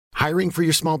Hiring for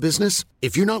your small business?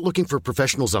 If you're not looking for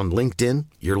professionals on LinkedIn,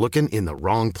 you're looking in the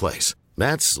wrong place.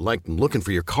 That's like looking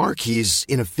for your car keys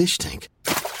in a fish tank.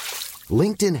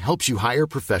 LinkedIn helps you hire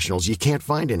professionals you can't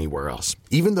find anywhere else,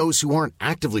 even those who aren't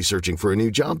actively searching for a new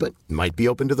job but might be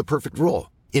open to the perfect role.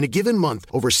 In a given month,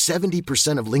 over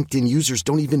 70% of LinkedIn users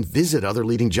don't even visit other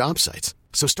leading job sites.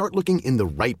 So start looking in the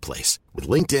right place. With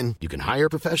LinkedIn, you can hire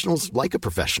professionals like a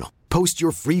professional. Post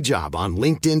your free job on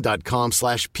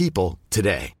linkedin.com/people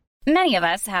today. Many of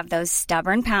us have those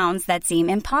stubborn pounds that seem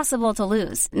impossible to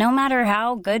lose, no matter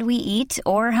how good we eat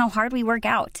or how hard we work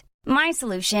out. My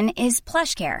solution is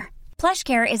PlushCare.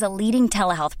 PlushCare is a leading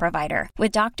telehealth provider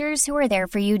with doctors who are there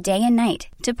for you day and night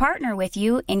to partner with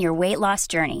you in your weight loss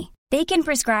journey. They can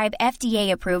prescribe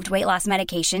FDA-approved weight loss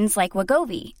medications like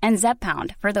Wegovy and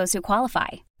Zepbound for those who qualify.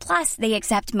 Plus, they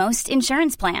accept most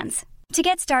insurance plans. To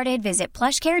get started, visit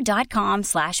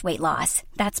plushcare.com/weightloss.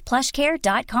 That's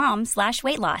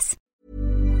plushcare.com/weightloss.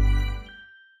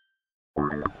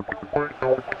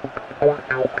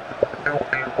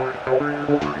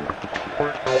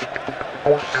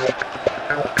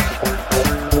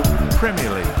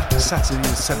 Premier League, Saturday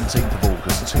the 17th of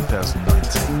August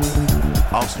 2019.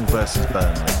 Arsenal versus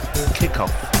Burnley.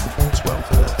 Kick-off,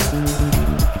 12:30.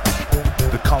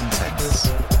 The contents.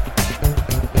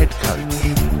 Head coach.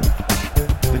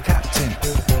 The captain.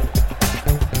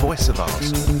 Voice of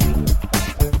Arsenal.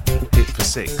 Hit for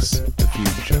 6, the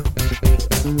future.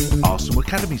 Arsenal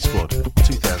Academy Squad,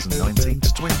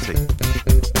 2019-20.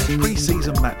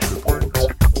 Pre-season match report.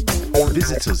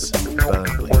 Visitors,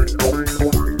 Burnley.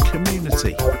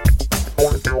 Community.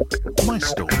 My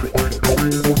story.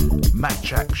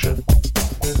 Match action.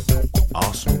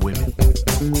 Arsenal women.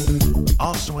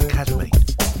 Arsenal Academy.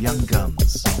 Young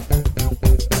Guns.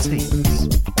 Teams.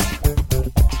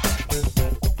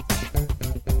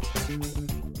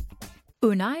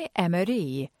 Unai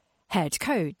Emery, head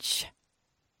coach.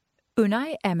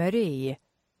 Unai Emery,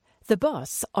 the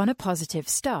boss on a positive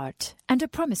start and a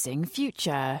promising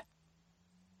future.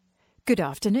 Good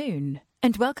afternoon,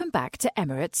 and welcome back to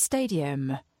Emirates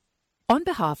Stadium. On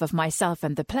behalf of myself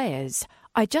and the players,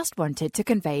 I just wanted to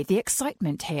convey the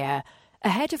excitement here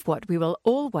ahead of what we will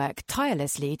all work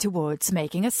tirelessly towards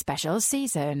making a special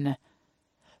season.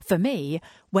 For me,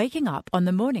 waking up on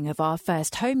the morning of our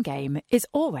first home game is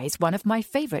always one of my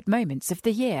favourite moments of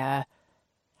the year.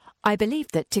 I believe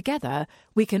that together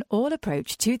we can all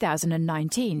approach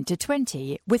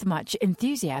 2019-20 with much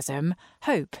enthusiasm,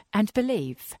 hope and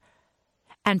belief.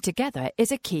 And together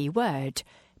is a key word,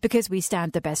 because we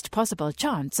stand the best possible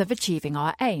chance of achieving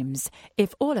our aims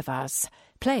if all of us,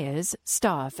 players,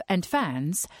 staff and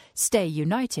fans, stay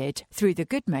united through the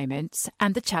good moments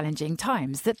and the challenging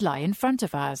times that lie in front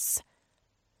of us.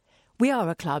 We are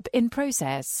a club in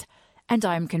process, and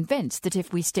I am convinced that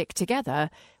if we stick together,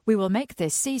 we will make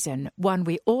this season one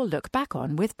we all look back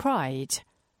on with pride.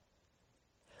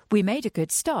 We made a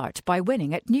good start by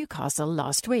winning at Newcastle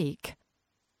last week.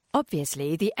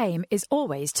 Obviously, the aim is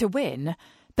always to win,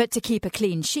 but to keep a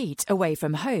clean sheet away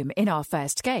from home in our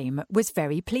first game was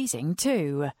very pleasing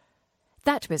too.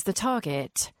 That was the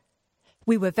target.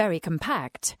 We were very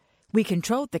compact. We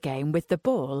controlled the game with the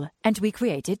ball and we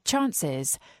created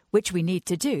chances, which we need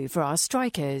to do for our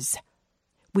strikers.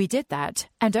 We did that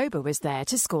and Oba was there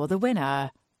to score the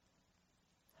winner.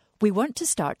 We want to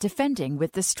start defending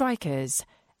with the strikers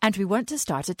and we want to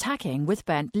start attacking with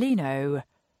Bernd Leno.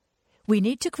 We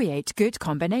need to create good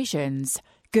combinations,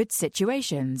 good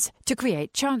situations to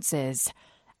create chances,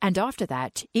 and after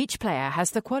that each player has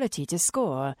the quality to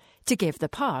score, to give the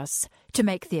pass, to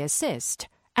make the assist,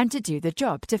 and to do the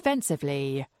job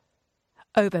defensively.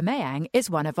 Aubameyang is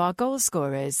one of our goal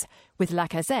scorers, with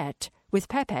Lacazette, with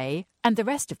Pepe, and the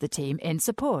rest of the team in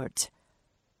support.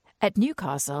 At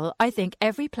Newcastle, I think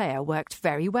every player worked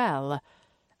very well.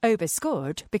 Oba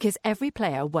scored because every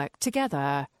player worked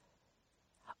together.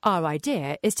 Our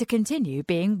idea is to continue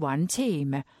being one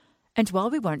team, and while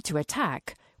we want to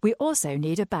attack, we also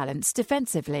need a balance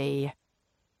defensively.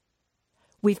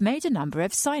 We've made a number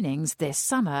of signings this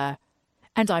summer,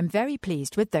 and I'm very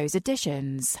pleased with those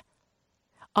additions.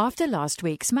 After last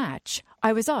week's match,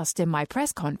 I was asked in my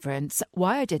press conference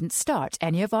why I didn't start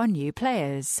any of our new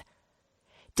players.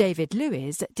 David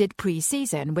Luiz did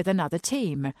pre-season with another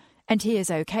team, and he is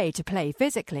okay to play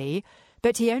physically,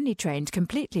 but he only trained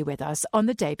completely with us on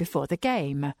the day before the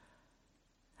game.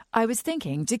 I was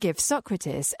thinking to give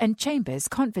Socrates and Chambers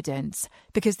confidence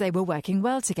because they were working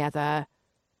well together.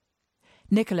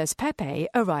 Nicolas Pepe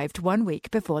arrived 1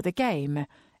 week before the game,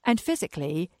 and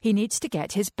physically he needs to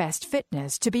get his best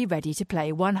fitness to be ready to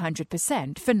play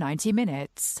 100% for 90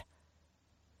 minutes.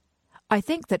 I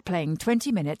think that playing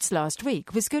 20 minutes last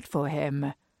week was good for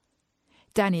him.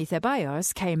 Dani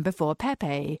Ceballos came before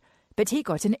Pepe, but he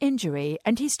got an injury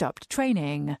and he stopped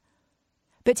training.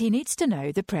 But he needs to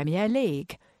know the Premier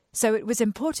League, so it was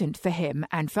important for him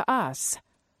and for us.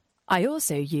 I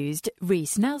also used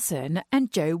Reece Nelson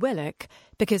and Joe Willock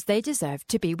because they deserved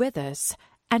to be with us,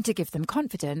 and to give them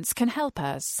confidence can help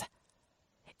us.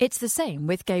 It's the same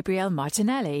with Gabriel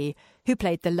Martinelli, who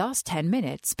played the last 10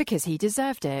 minutes because he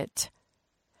deserved it.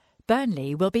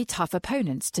 Burnley will be tough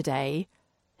opponents today.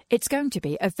 It's going to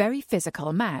be a very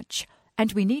physical match,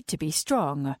 and we need to be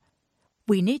strong.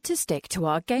 We need to stick to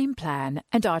our game plan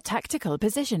and our tactical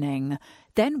positioning,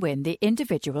 then win the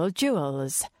individual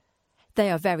duels.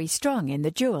 They are very strong in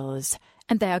the duels,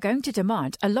 and they are going to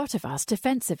demand a lot of us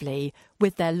defensively,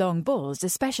 with their long balls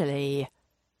especially.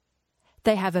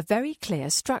 They have a very clear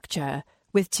structure,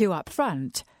 with 2 up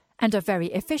front, and are very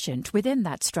efficient within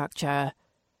that structure.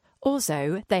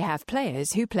 Also, they have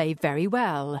players who play very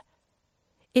well.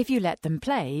 If you let them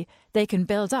play, they can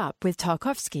build up with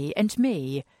Tarkowski and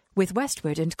me, with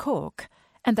Westwood and Cork,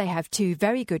 and they have 2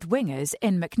 very good wingers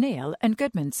in McNeil and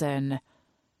Goodmanson.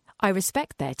 I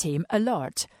respect their team a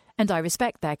lot, and I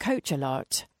respect their coach a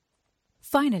lot.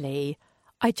 Finally,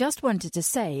 I just wanted to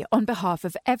say on behalf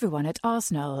of everyone at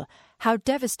Arsenal how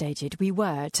devastated we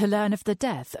were to learn of the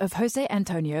death of José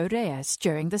Antonio Reyes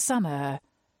during the summer.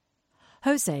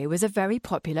 José was a very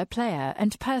popular player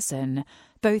and person,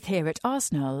 both here at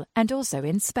Arsenal and also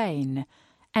in Spain,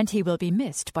 and he will be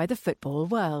missed by the football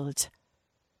world.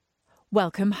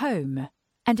 Welcome home,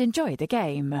 and enjoy the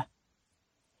game.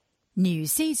 New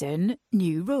season,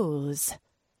 new rules.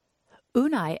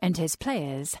 Unai and his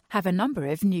players have a number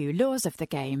of new laws of the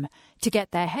game to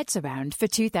get their heads around for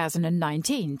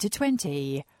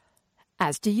 2019-20,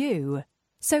 as do you,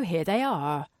 so here they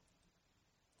are.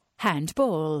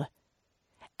 Handball.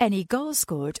 Any goal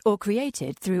scored or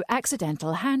created through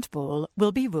accidental handball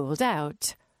will be ruled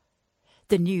out.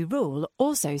 The new rule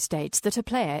also states that a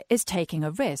player is taking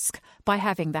a risk by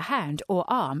having the hand or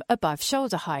arm above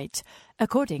shoulder height,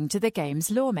 according to the game's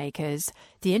lawmakers,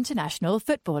 the International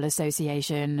Football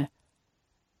Association.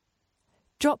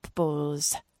 Drop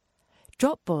balls.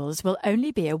 Drop balls will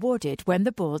only be awarded when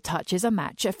the ball touches a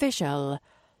match official.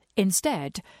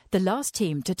 Instead, the last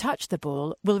team to touch the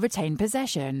ball will retain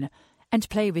possession, and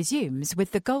play resumes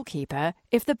with the goalkeeper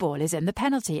if the ball is in the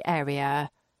penalty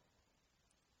area.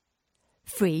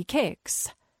 Free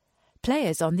kicks.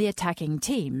 Players on the attacking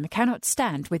team cannot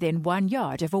stand within 1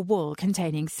 yard of a wall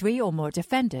containing 3 or more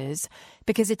defenders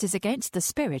because it is against the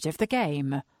spirit of the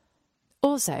game.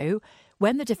 Also,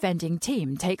 when the defending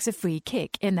team takes a free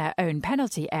kick in their own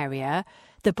penalty area,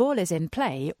 the ball is in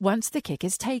play once the kick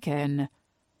is taken.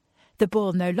 The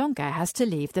ball no longer has to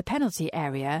leave the penalty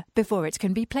area before it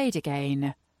can be played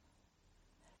again.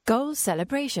 Goal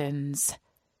celebrations.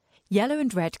 Yellow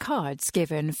and red cards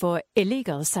given for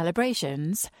illegal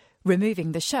celebrations,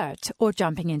 removing the shirt or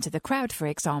jumping into the crowd, for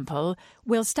example,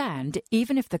 will stand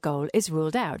even if the goal is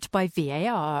ruled out by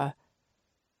VAR.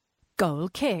 Goal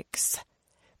kicks.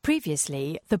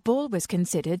 Previously, the ball was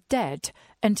considered dead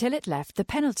until it left the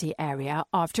penalty area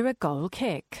after a goal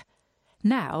kick.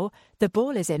 Now, the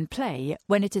ball is in play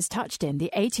when it is touched in the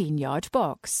 18-yard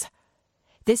box.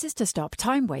 This is to stop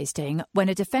time wasting when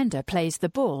a defender plays the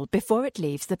ball before it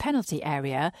leaves the penalty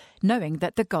area, knowing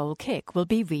that the goal kick will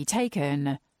be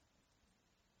retaken.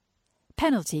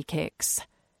 Penalty kicks.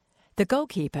 The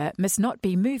goalkeeper must not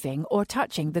be moving or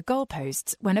touching the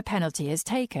goalposts when a penalty is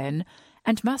taken,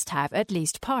 and must have at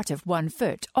least part of 1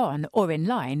 foot on or in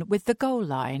line with the goal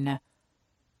line.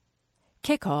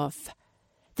 Kick-off.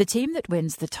 The team that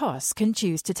wins the toss can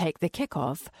choose to take the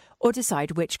kick-off or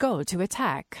decide which goal to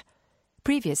attack.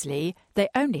 Previously, they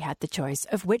only had the choice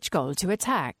of which goal to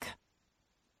attack.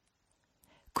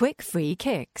 Quick free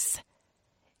kicks.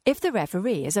 If the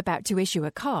referee is about to issue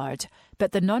a card,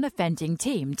 but the non-offending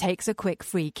team takes a quick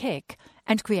free kick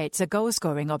and creates a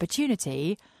goal-scoring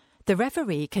opportunity, the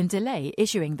referee can delay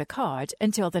issuing the card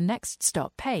until the next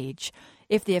stop page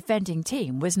if the offending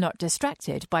team was not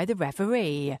distracted by the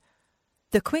referee.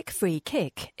 The quick free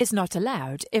kick is not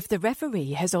allowed if the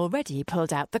referee has already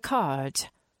pulled out the card.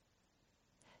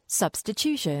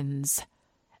 Substitutions.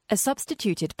 A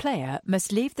substituted player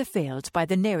must leave the field by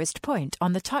the nearest point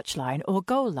on the touchline or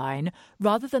goal line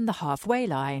rather than the halfway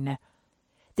line.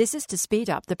 This is to speed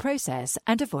up the process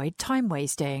and avoid time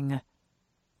wasting.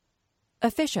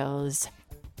 Officials.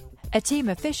 A team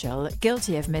official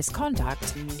guilty of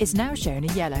misconduct is now shown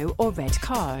a yellow or red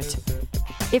card.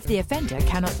 If the offender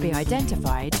cannot be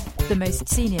identified, the most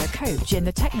senior coach in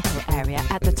the technical area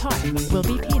at the time will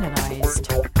be penalised.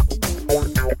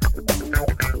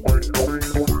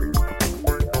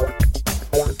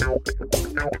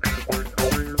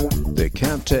 The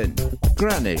captain,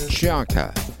 Granit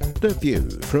Xhaka. The view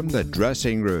from the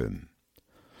dressing room.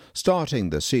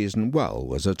 Starting the season well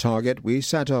was a target we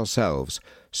set ourselves,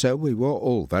 so we were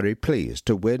all very pleased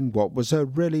to win what was a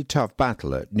really tough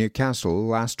battle at Newcastle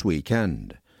last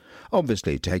weekend.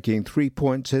 Obviously, taking 3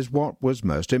 points is what was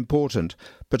most important,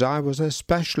 but I was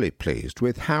especially pleased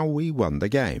with how we won the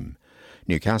game.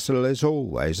 Newcastle is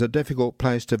always a difficult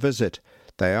place to visit.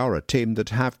 They are a team that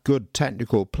have good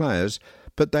technical players,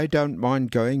 but they don't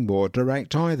mind going more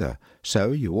direct either,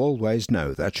 so you always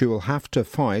know that you will have to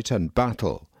fight and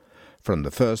battle. From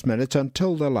the first minute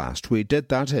until the last, we did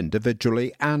that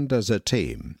individually and as a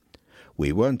team.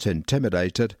 We weren't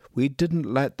intimidated, we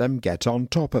didn't let them get on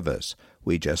top of us.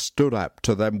 We just stood up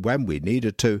to them when we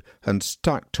needed to and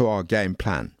stuck to our game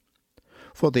plan.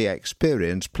 For the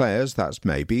experienced players, that's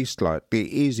maybe slightly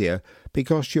easier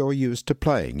because you're used to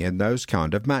playing in those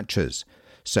kind of matches.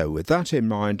 So with that in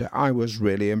mind, I was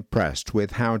really impressed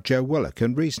with how Joe Willock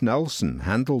and Reece Nelson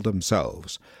handled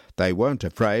themselves. They weren't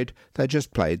afraid, they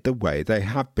just played the way they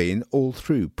have been all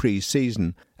through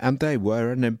pre-season, and they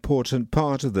were an important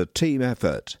part of the team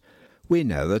effort. We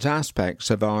know that aspects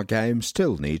of our game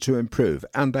still need to improve,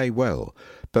 and they will,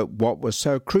 but what was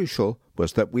so crucial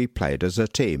was that we played as a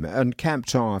team and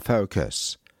kept our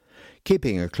focus.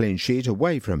 Keeping a clean sheet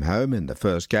away from home in the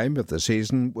first game of the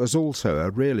season was also a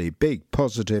really big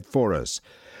positive for us.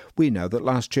 We know that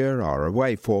last year our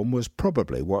away form was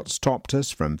probably what stopped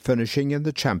us from finishing in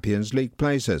the Champions League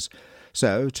places,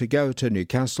 so to go to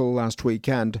Newcastle last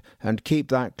weekend and keep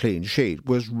that clean sheet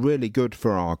was really good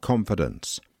for our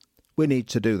confidence. We need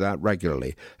to do that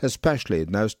regularly, especially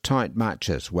in those tight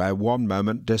matches where one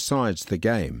moment decides the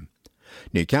game.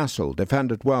 Newcastle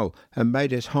defended well and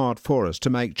made it hard for us to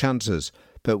make chances,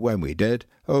 but when we did,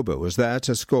 Oba was there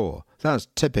to score. That's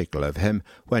typical of him.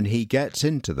 When he gets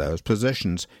into those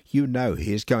positions, you know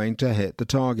he's going to hit the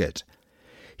target.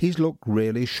 He's looked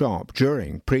really sharp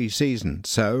during pre-season,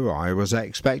 so I was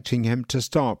expecting him to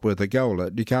start with a goal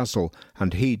at Newcastle,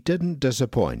 and he didn't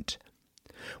disappoint.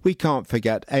 We can't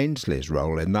forget Ainsley's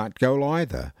role in that goal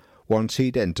either. Once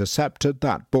he'd intercepted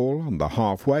that ball on the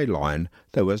halfway line,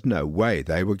 there was no way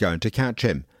they were going to catch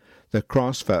him. The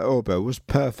cross for Oba was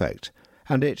perfect,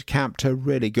 and it capped a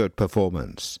really good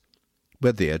performance.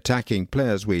 With the attacking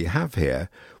players we have here,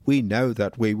 we know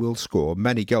that we will score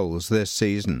many goals this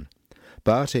season.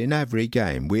 But in every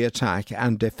game we attack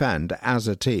and defend as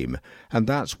a team, and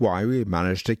that's why we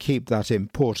managed to keep that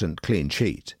important clean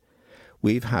sheet.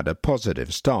 We've had a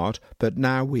positive start, but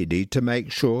now we need to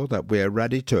make sure that we are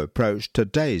ready to approach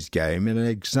today's game in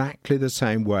exactly the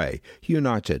same way,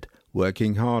 united,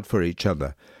 working hard for each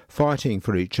other, fighting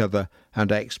for each other,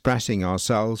 and expressing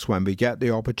ourselves when we get the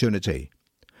opportunity.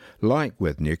 Like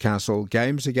with Newcastle,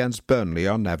 games against Burnley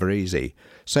are never easy,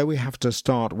 so we have to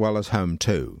start well at home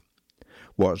too.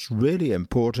 What's really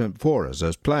important for us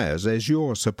as players is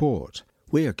your support.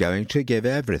 We are going to give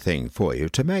everything for you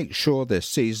to make sure this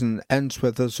season ends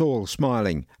with us all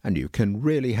smiling, and you can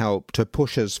really help to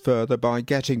push us further by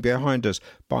getting behind us,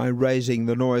 by raising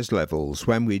the noise levels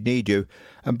when we need you,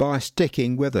 and by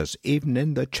sticking with us even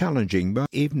in the challenge.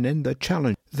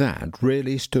 That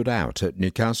really stood out at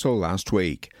Newcastle last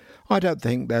week. I don't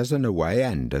think there's an away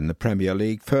end in the Premier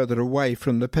League further away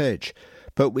from the pitch,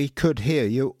 but we could hear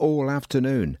you all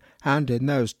afternoon, and in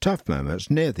those tough moments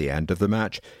near the end of the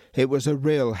match, it was a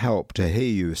real help to hear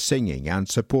you singing and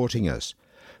supporting us.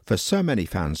 For so many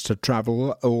fans to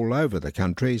travel all over the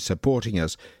country supporting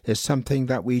us is something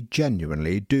that we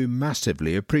genuinely do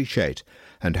massively appreciate,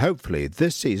 and hopefully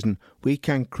this season we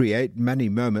can create many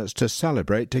moments to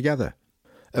celebrate together.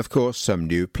 Of course, some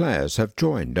new players have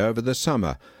joined over the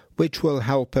summer, which will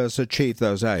help us achieve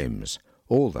those aims.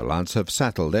 All the lads have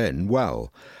settled in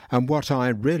well, and what I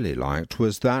really liked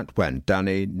was that when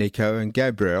Danny, Nico and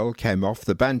Gabriel came off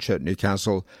the bench at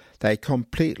Newcastle, they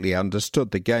completely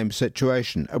understood the game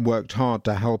situation and worked hard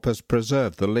to help us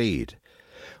preserve the lead.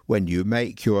 When you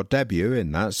make your debut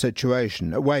in that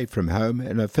situation away from home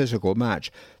in a physical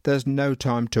match, there's no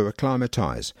time to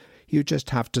acclimatise. You just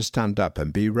have to stand up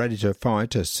and be ready to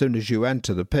fight as soon as you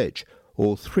enter the pitch.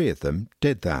 All three of them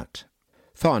did that.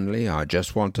 Finally, I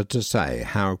just wanted to say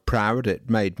how proud it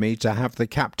made me to have the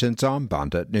captain's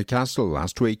armband at Newcastle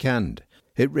last weekend.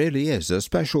 It really is a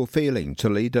special feeling to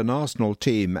lead an Arsenal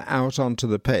team out onto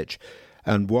the pitch,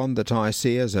 and one that I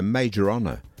see as a major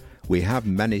honour. We have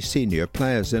many senior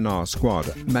players in our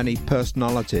squad, many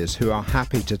personalities who are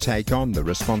happy to take on the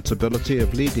responsibility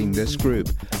of leading this group,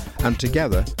 and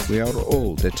together we are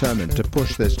all determined to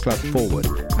push this club forward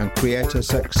and create a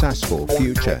successful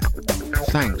future.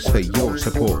 Thanks for your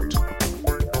support.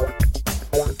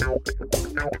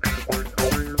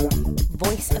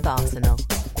 Voice of Arsenal.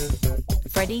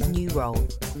 Freddie's new role.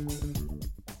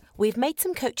 We've made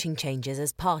some coaching changes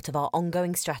as part of our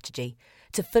ongoing strategy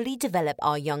to fully develop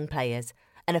our young players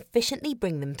and efficiently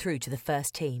bring them through to the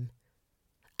first team.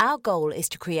 Our goal is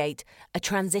to create a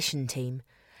transition team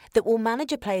that will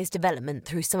manage a player's development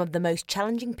through some of the most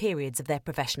challenging periods of their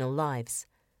professional lives.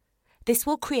 This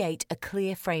will create a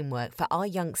clear framework for our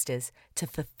youngsters to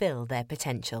fulfil their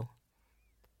potential.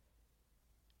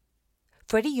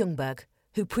 Freddie Ljungberg,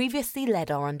 who previously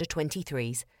led our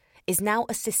under-23s, is now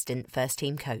assistant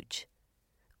first-team coach.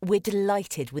 We're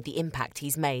delighted with the impact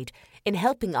he's made in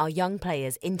helping our young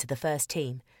players into the first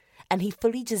team, and he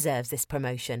fully deserves this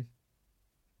promotion.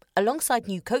 Alongside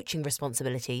new coaching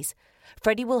responsibilities,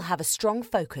 Freddie will have a strong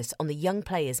focus on the young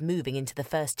players moving into the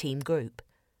first-team group.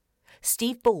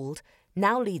 Steve Bald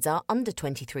now leads our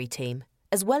under-23 team,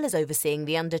 as well as overseeing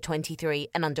the under-23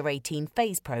 and under-18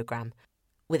 phase programme,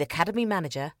 with Academy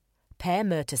Manager Per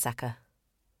Mertesacker.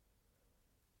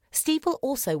 Steve will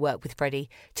also work with Freddie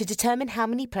to determine how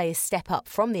many players step up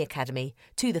from the academy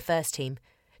to the first team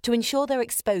to ensure they're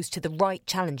exposed to the right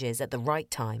challenges at the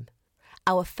right time.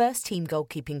 Our first team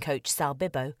goalkeeping coach Sal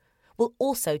Bibbo will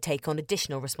also take on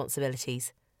additional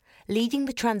responsibilities, leading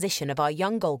the transition of our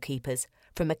young goalkeepers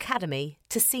from academy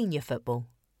to senior football.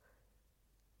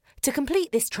 To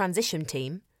complete this transition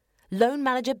team, loan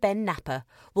manager Ben Napper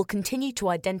will continue to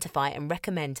identify and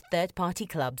recommend third-party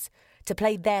clubs to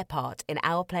play their part in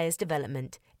our players'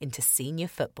 development into senior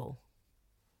football.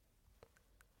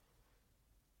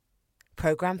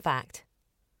 Programme fact.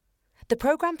 The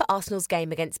programme for Arsenal's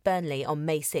game against Burnley on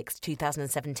May 6,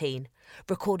 2017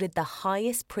 recorded the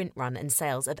highest print run and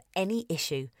sales of any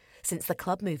issue since the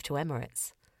club moved to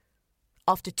Emirates.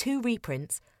 After 2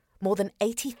 reprints, more than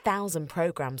 80,000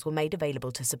 programmes were made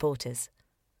available to supporters.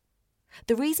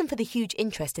 The reason for the huge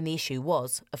interest in the issue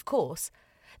was, of course,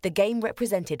 the game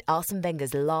represented Arsene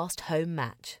Wenger's last home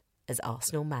match as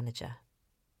Arsenal manager.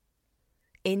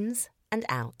 Ins and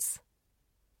outs.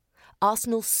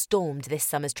 Arsenal stormed this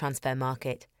summer's transfer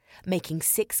market, making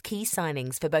 6 key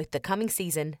signings for both the coming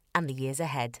season and the years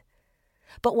ahead.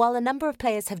 But while a number of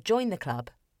players have joined the club,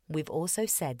 we've also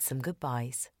said some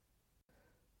goodbyes.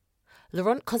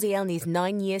 Laurent Koscielny's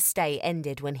 9-year stay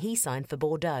ended when he signed for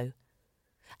Bordeaux.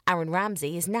 Aaron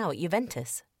Ramsey is now at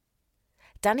Juventus.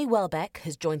 Danny Welbeck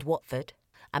has joined Watford,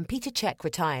 and Peter Cech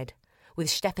retired,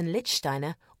 with Stefan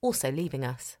Lichtsteiner also leaving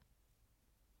us.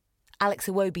 Alex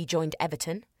Iwobi joined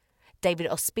Everton, David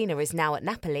Ospina is now at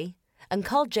Napoli, and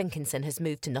Carl Jenkinson has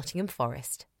moved to Nottingham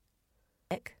Forest.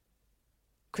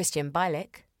 Christian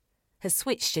Bielik has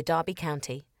switched to Derby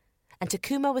County, and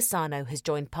Takuma Asano has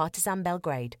joined Partizan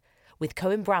Belgrade, with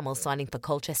Cohen Bramall signing for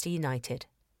Colchester United.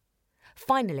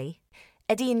 Finally,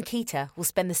 Eddie Nketiah will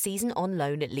spend the season on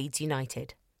loan at Leeds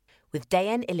United, with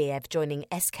Dayan Iliev joining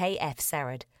SKF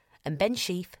Serad and Ben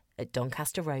Sheaf at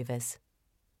Doncaster Rovers.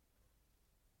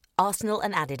 Arsenal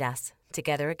and Adidas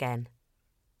together again.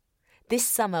 This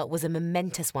summer was a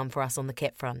momentous one for us on the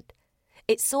kit front.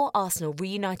 It saw Arsenal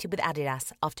reunited with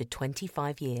Adidas after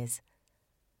 25 years.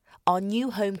 Our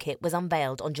new home kit was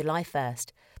unveiled on July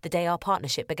 1st, the day our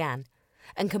partnership began,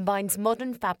 and combines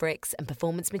modern fabrics and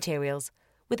performance materials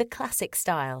with a classic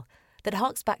style that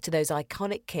harks back to those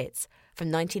iconic kits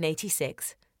from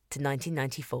 1986 to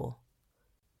 1994.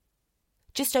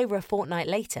 Just over a fortnight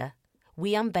later,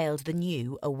 we unveiled the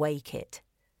new away kit.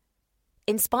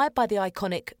 Inspired by the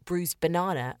iconic bruised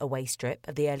banana away strip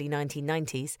of the early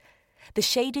 1990s, the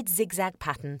shaded zigzag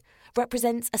pattern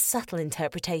represents a subtle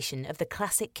interpretation of the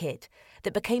classic kit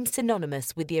that became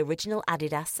synonymous with the original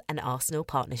Adidas and Arsenal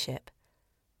partnership.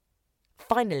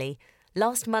 Finally,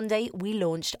 last Monday we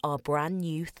launched our brand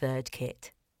new third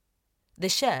kit. The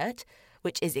shirt,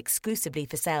 which is exclusively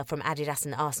for sale from Adidas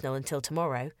and Arsenal until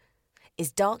tomorrow,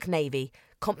 is dark navy,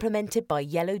 complemented by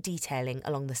yellow detailing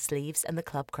along the sleeves and the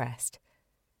club crest.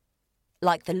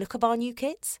 Like the look of our new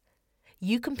kits?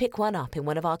 You can pick one up in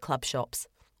one of our club shops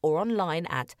or online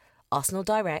at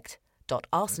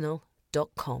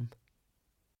arsenaldirect.arsenal.com.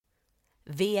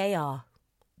 VAR.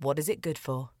 What is it good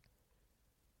for?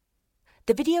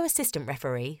 The Video Assistant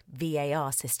Referee,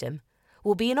 VAR system,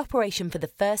 will be in operation for the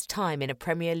first time in a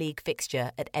Premier League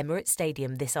fixture at Emirates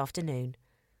Stadium this afternoon.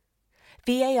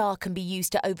 VAR can be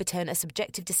used to overturn a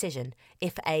subjective decision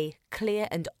if a clear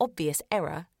and obvious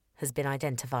error has been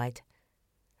identified.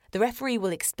 The referee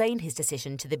will explain his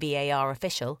decision to the VAR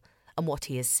official and what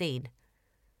he has seen.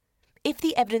 If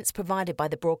the evidence provided by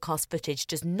the broadcast footage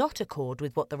does not accord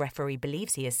with what the referee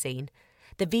believes he has seen,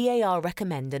 the VAR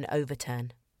recommend an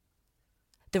overturn.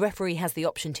 The referee has the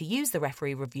option to use the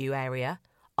referee review area,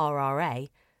 RRA,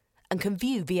 and can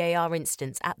view VAR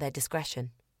incidents at their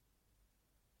discretion.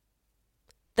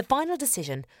 The final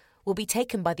decision will be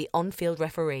taken by the on-field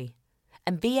referee,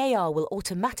 and VAR will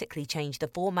automatically change the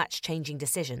 4 match-changing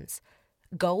decisions: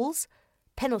 goals,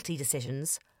 penalty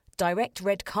decisions, direct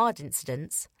red card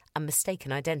incidents, and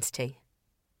mistaken identity.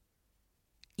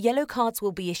 Yellow cards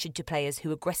will be issued to players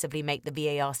who aggressively make the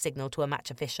VAR signal to a match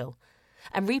official,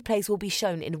 and replays will be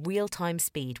shown in real-time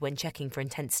speed when checking for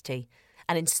intensity,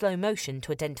 and in slow motion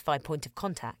to identify point of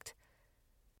contact.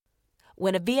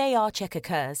 When a VAR check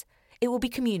occurs, it will be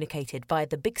communicated via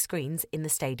the big screens in the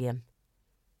stadium.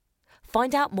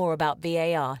 Find out more about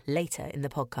VAR later in the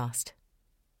podcast.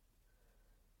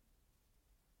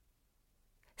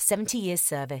 70 years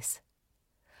service.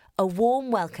 A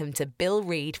warm welcome to Bill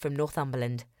Reid from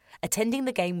Northumberland, attending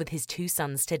the game with his 2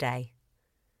 sons today.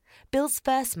 Bill's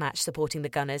first match supporting the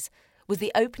Gunners was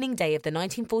the opening day of the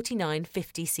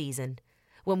 1949-50 season,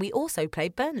 when we also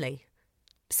played Burnley.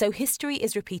 So history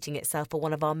is repeating itself for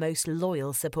one of our most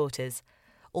loyal supporters,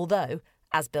 although,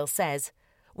 as Bill says,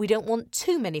 we don't want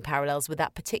too many parallels with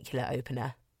that particular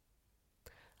opener.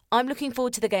 I'm looking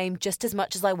forward to the game just as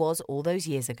much as I was all those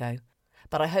years ago,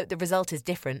 but I hope the result is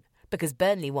different because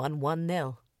Burnley won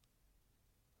 1-0.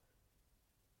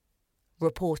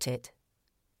 Report it.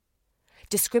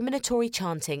 Discriminatory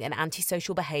chanting and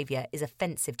antisocial behaviour is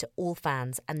offensive to all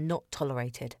fans and not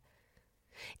tolerated.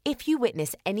 If you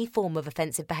witness any form of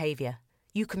offensive behaviour,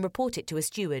 you can report it to a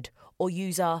steward or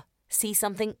use our See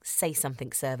Something, Say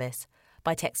Something service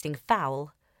by texting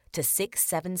FOUL to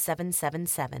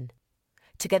 67777,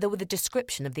 together with a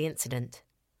description of the incident.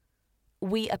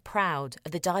 We are proud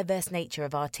of the diverse nature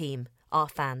of our team, our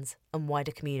fans and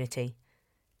wider community.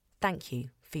 Thank you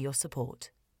for your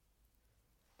support.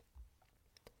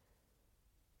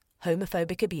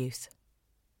 Homophobic abuse.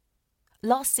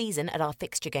 Last season at our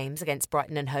fixture games against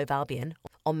Brighton and Hove Albion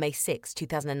on May 6,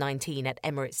 2019 at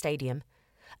Emirates Stadium,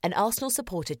 an Arsenal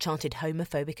supporter chanted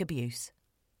homophobic abuse.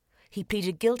 He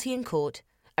pleaded guilty in court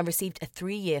and received a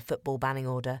 3-year football banning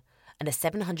order and a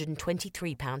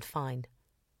 £723 fine.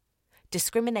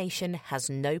 Discrimination has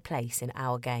no place in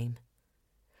our game.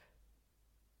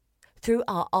 Through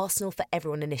our Arsenal for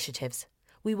Everyone initiatives,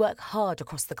 we work hard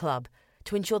across the club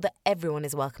to ensure that everyone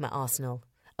is welcome at Arsenal,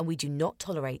 and we do not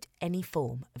tolerate any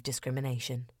form of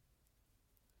discrimination.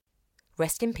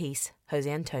 Rest in peace, Jose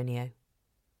Antonio.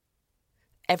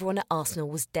 Everyone at Arsenal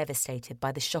was devastated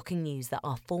by the shocking news that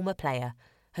our former player,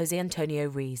 Jose Antonio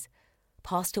Rees,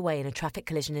 passed away in a traffic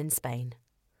collision in Spain.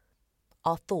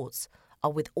 Our thoughts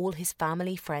are with all his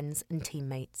family, friends and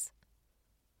teammates.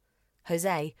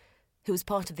 Jose, who was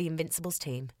part of the Invincibles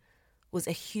team, was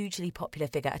a hugely popular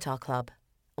figure at our club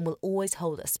and will always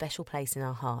hold a special place in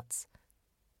our hearts.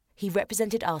 He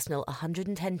represented Arsenal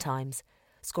 110 times,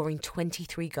 scoring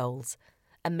 23 goals,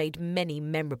 and made many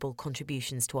memorable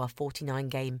contributions to our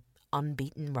 49-game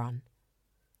unbeaten run.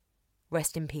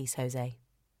 Rest in peace, Jose.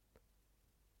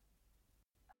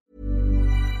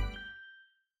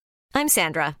 I'm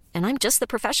Sandra, and I'm just the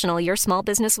professional your small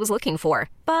business was looking for.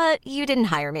 But you didn't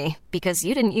hire me because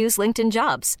you didn't use LinkedIn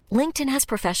Jobs. LinkedIn has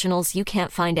professionals you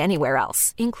can't find anywhere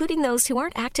else, including those who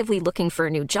aren't actively looking for a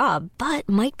new job, but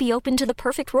might be open to the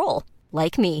perfect role,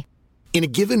 like me. In a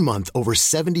given month, over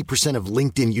 70% of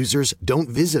LinkedIn users don't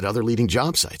visit other leading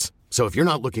job sites. So if you're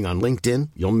not looking on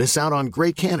LinkedIn, you'll miss out on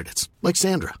great candidates like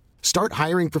Sandra. Start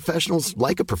hiring professionals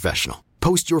like a professional.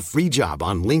 Post your free job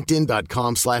on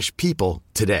linkedin.com/people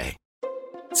today.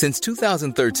 Since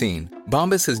 2013,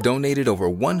 Bombas has donated over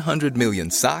 100 million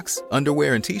socks,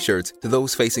 underwear, and T-shirts to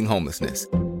those facing homelessness.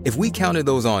 If we counted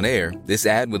those on air, this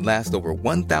ad would last over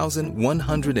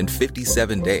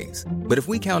 1,157 days. But if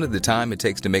we counted the time it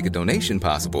takes to make a donation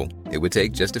possible, it would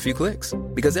take just a few clicks.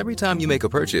 Because every time you make a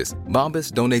purchase,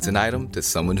 Bombas donates an item to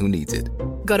someone who needs it.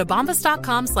 Go to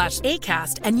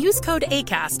bombas.com/ACAST and use code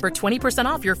ACAST for 20%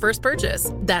 off your first purchase.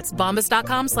 That's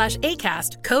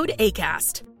bombas.com/ACAST, code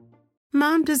ACAST.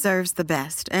 Mom deserves the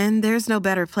best, and there's no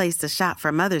better place to shop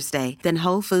for Mother's Day than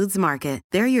Whole Foods Market.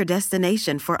 They're your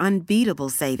destination for unbeatable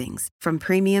savings, from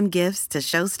premium gifts to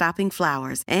show-stopping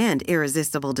flowers and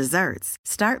irresistible desserts.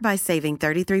 Start by saving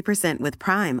 33% with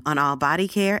Prime on all body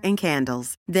care and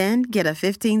candles. Then get a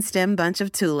 15-stem bunch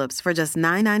of tulips for just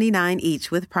 $9.99 each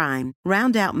with Prime.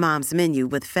 Round out Mom's menu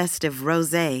with festive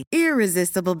rosé,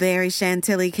 irresistible berry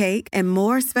chantilly cake, and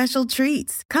more special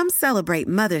treats. Come celebrate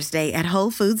Mother's Day at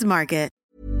Whole Foods Market.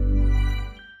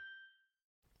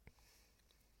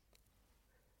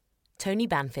 Tony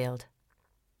Banfield.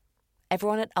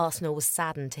 Everyone at Arsenal was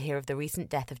saddened to hear of the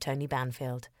recent death of Tony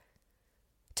Banfield.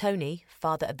 Tony,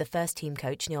 father of the first team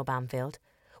coach Neil Banfield,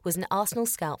 was an Arsenal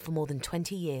scout for more than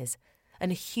 20 years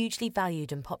and a hugely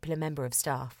valued and popular member of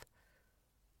staff.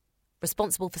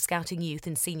 Responsible for scouting youth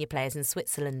and senior players in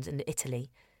Switzerland and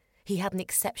Italy, he had an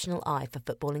exceptional eye for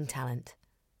footballing talent.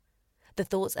 The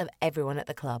thoughts of everyone at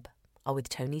the club are with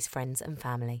Tony's friends and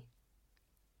family.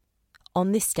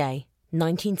 On this day,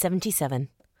 1977,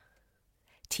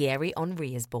 Thierry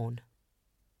Henry is born.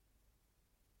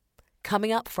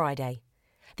 Coming up Friday,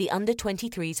 the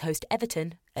under-23s host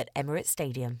Everton at Emirates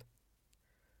Stadium.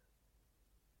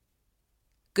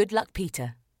 Good luck,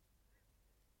 Peter.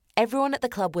 Everyone at the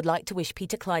club would like to wish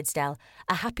Peter Clydesdale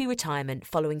a happy retirement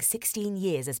following 16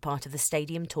 years as part of the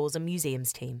Stadium Tours and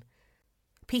Museums team.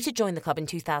 Peter joined the club in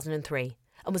 2003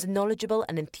 and was a knowledgeable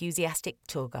and enthusiastic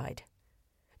tour guide.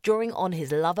 Drawing on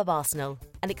his love of Arsenal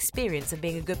and experience of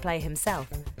being a good player himself,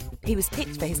 he was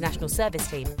picked for his national service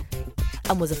team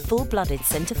and was a full-blooded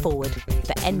centre-forward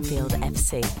for Enfield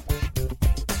FC.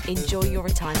 Enjoy your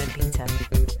retirement, Peter.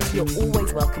 You're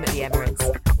always welcome at the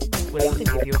Emirates. We'll even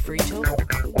give you a free tour.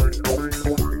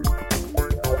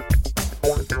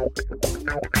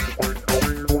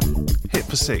 Hit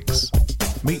for 6.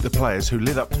 Meet the players who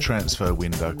lit up the transfer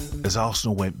window as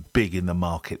Arsenal went big in the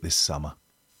market this summer.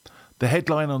 The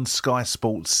headline on Sky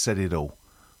Sports said it all.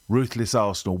 Ruthless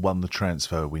Arsenal won the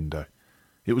transfer window.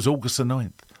 It was August the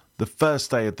 9th, the first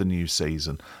day of the new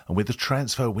season, and with the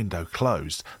transfer window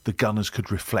closed, the Gunners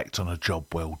could reflect on a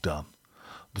job well done.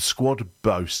 The squad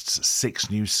boasts 6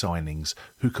 new signings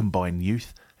who combine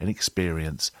youth and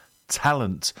experience,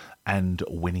 talent and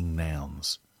winning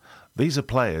nouns. These are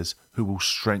players who will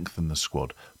strengthen the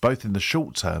squad, both in the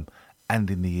short term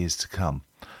and in the years to come.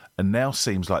 And now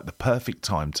seems like the perfect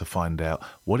time to find out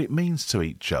what it means to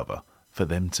each other for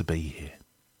them to be here.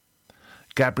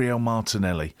 Gabriel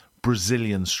Martinelli,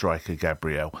 Brazilian striker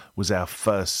Gabriel, was our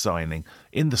first signing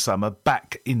in the summer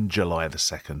back in July the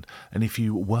 2nd. And if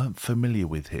you weren't familiar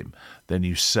with him, then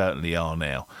you certainly are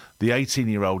now. The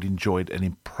 18-year-old enjoyed an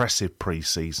impressive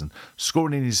pre-season,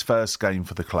 scoring in his first game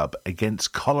for the club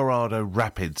against Colorado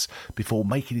Rapids before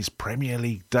making his Premier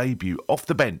League debut off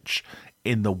the bench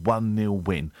in the 1-0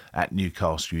 win at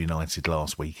Newcastle United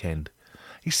last weekend.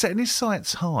 He's setting his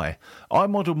sights high. I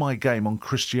model my game on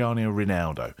Cristiano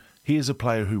Ronaldo. He is a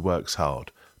player who works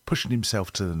hard, pushing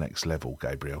himself to the next level,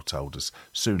 Gabriel told us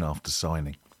soon after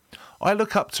signing. I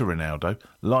look up to Ronaldo,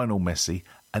 Lionel Messi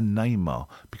and Neymar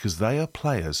because they are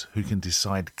players who can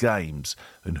decide games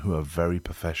and who are very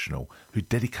professional, who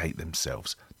dedicate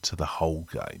themselves to the whole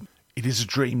game. It is a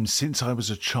dream since I was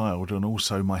a child and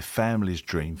also my family's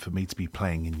dream for me to be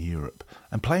playing in Europe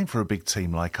and playing for a big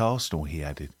team like Arsenal, he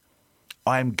added.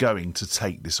 I am going to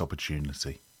take this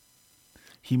opportunity.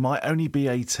 He might only be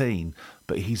 18,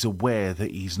 but he's aware that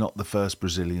he's not the first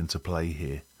Brazilian to play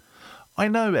here. I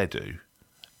know Edu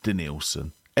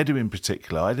Denilson. Edu in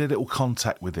particular, I had a little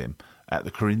contact with him at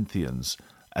the Corinthians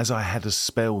as I had a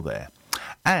spell there.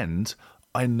 And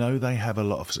I know they have a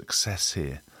lot of success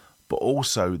here, but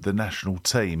also the national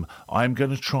team. I'm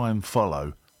going to try and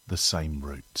follow the same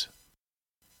route.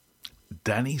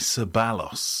 Dani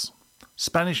Ceballos.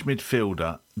 Spanish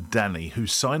midfielder Dani, who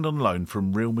signed on loan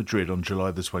from Real Madrid on July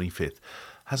the 25th,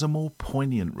 has a more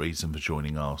poignant reason for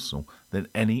joining Arsenal than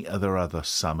any other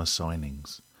summer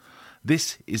signings.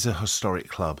 This is a historic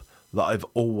club that I've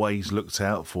always looked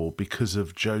out for because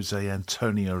of Jose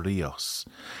Antonio Rios,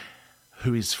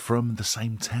 who is from the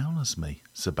same town as me,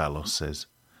 Ceballos says.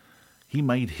 He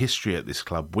made history at this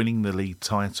club, winning the league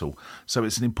title, so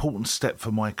it's an important step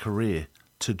for my career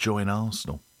to join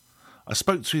Arsenal. I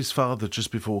spoke to his father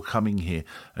just before coming here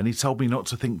and he told me not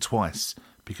to think twice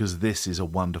because this is a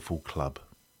wonderful club.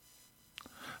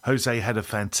 Jose had a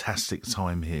fantastic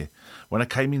time here. When I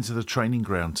came into the training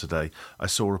ground today, I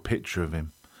saw a picture of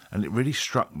him and it really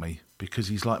struck me because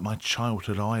he's like my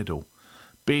childhood idol.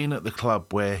 Being at the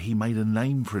club where he made a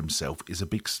name for himself is a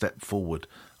big step forward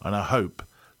and I hope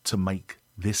to make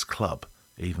this club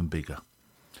even bigger.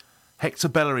 Hector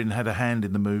Bellerin had a hand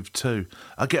in the move too.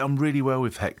 I get on really well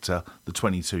with Hector, the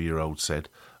 22-year-old said.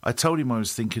 I told him I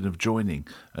was thinking of joining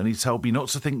and he told me not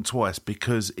to think twice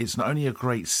because it's not only a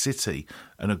great city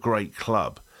and a great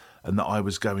club and that I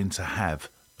was going to have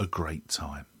a great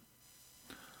time.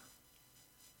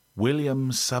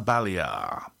 William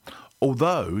Sabalia.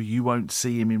 Although you won't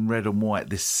see him in red and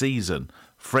white this season,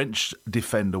 French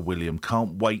defender William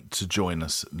can't wait to join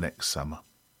us next summer.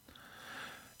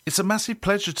 It's a massive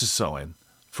pleasure to sign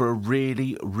for a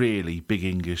really, really big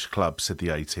English club, said the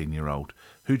 18-year-old,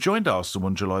 who joined Arsenal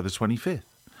on July the 25th,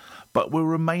 but will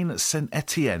remain at St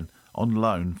Etienne on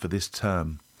loan for this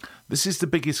term. This is the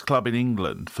biggest club in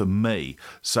England for me,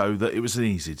 so that it was an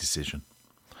easy decision.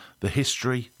 the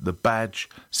history, the badge.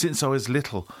 Since I was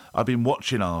little, I've been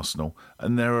watching Arsenal,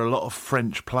 and there are a lot of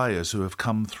French players who have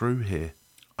come through here.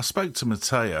 I spoke to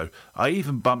Matteo. I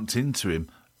even bumped into him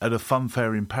at a fun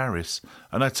fair in Paris,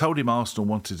 and I told him Arsenal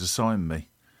wanted to sign me.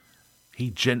 He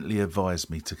gently advised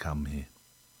me to come here.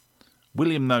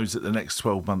 William knows that the next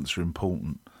 12 months are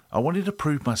important. I wanted to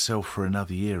prove myself for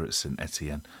another year at St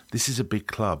Etienne. This is a big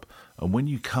club, and when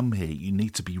you come here, you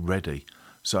need to be ready.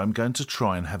 So I'm going to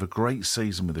try and have a great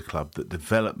season with the club that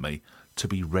developed me to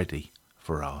be ready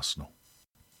for Arsenal.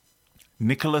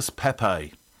 Nicolas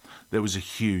Pepe. There was a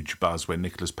huge buzz when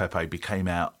Nicolas Pepe became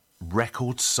our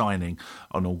record signing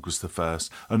on August the 1st.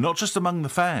 And not just among the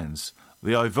fans.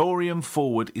 The Ivorian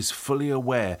forward is fully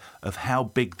aware of how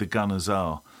big the Gunners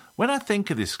are. When I think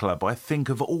of this club, I think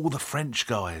of all the French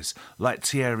guys like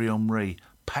Thierry Henry,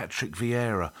 Patrick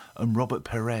Vieira and Robert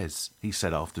Perez, he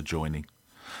said after joining.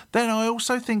 Then I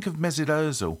also think of Mesut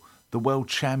Ozil, the world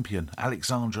champion,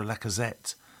 Alexandre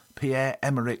Lacazette,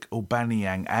 Pierre-Emerick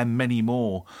Aubameyang and many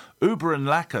more. Uber and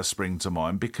Laka spring to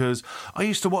mind because I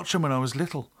used to watch them when I was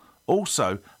little.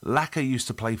 Also, Laka used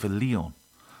to play for Lyon,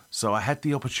 so I had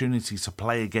the opportunity to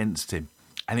play against him,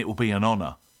 and it will be an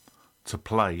honour to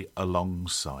play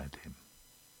alongside him.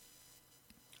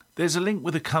 There's a link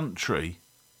with a country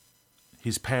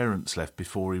his parents left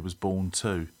before he was born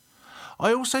too.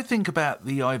 I also think about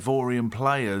the Ivorian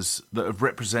players that have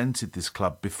represented this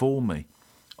club before me.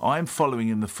 I'm following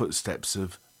in the footsteps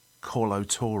of Kolo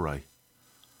Touré,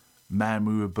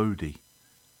 Mamu Abudi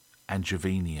and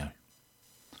Gervinho.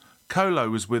 Kolo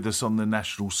was with us on the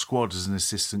national squad as an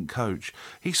assistant coach.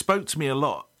 He spoke to me a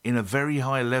lot in a very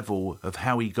high level of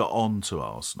how he got on to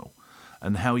Arsenal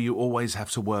and how you always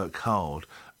have to work hard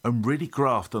and really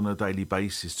graft on a daily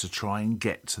basis to try and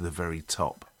get to the very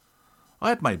top. I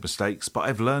have made mistakes, but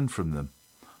I've learned from them.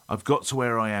 I've got to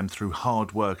where I am through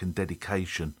hard work and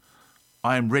dedication.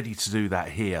 I am ready to do that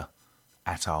here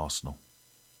at Arsenal.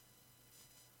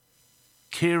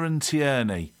 Kieran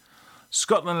Tierney.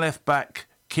 Scotland left-back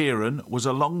Kieran was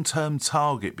a long-term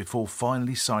target before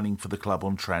finally signing for the club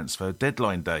on transfer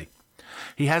deadline day.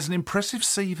 He has an impressive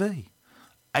CV.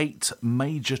 8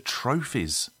 major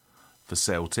trophies for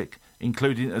Celtic,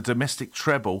 including a domestic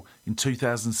treble in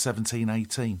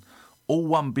 2017-18, all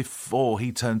won before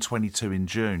he turned 22 in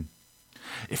June.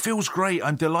 It feels great.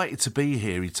 I'm delighted to be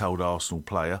here, he told Arsenal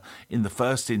player in the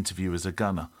first interview as a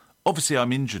Gunner. Obviously,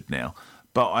 I'm injured now,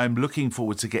 but I'm looking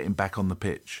forward to getting back on the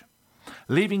pitch.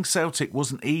 Leaving Celtic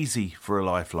wasn't easy for a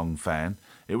lifelong fan.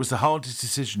 It was the hardest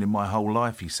decision in my whole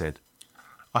life, he said.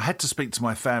 I had to speak to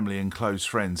my family and close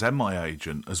friends and my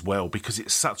agent as well because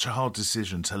it's such a hard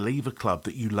decision to leave a club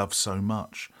that you love so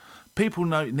much. People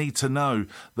need to know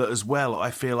that as well.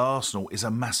 I feel Arsenal is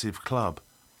a massive club.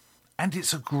 And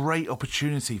it's a great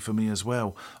opportunity for me as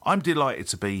well. I'm delighted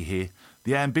to be here.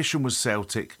 The ambition was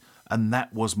Celtic, and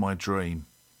that was my dream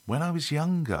when I was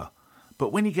younger.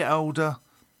 But when you get older,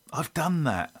 I've done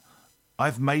that.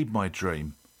 I've made my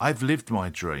dream. I've lived my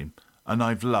dream, and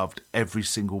I've loved every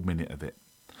single minute of it.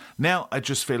 Now I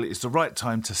just feel it's the right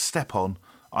time to step on.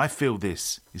 I feel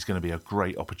this is going to be a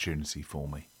great opportunity for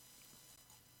me.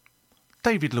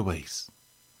 David Luiz.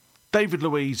 David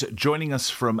Luiz joining us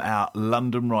from our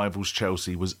London rivals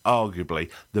Chelsea was arguably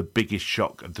the biggest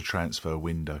shock of the transfer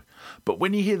window. But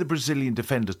when you hear the Brazilian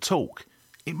defender talk,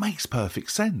 it makes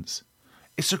perfect sense.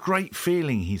 It's a great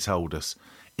feeling, he told us.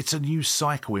 It's a new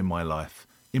cycle in my life,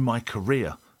 in my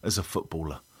career as a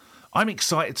footballer. I'm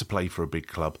excited to play for a big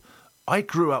club. I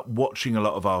grew up watching a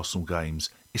lot of Arsenal games,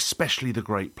 especially the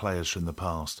great players from the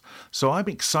past. So I'm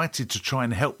excited to try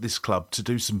and help this club to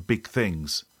do some big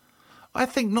things. I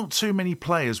think not too many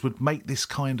players would make this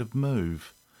kind of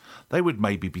move. They would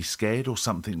maybe be scared or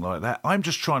something like that. I'm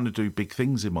just trying to do big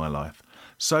things in my life.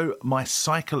 So my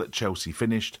cycle at Chelsea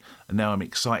finished, and now I'm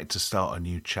excited to start a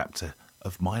new chapter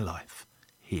of my life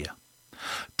here.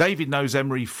 David knows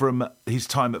Emery from his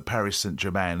time at Paris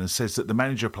Saint-Germain and says that the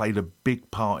manager played a big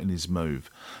part in his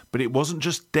move. But it wasn't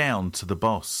just down to the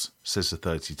boss, says the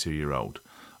 32-year-old.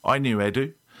 I knew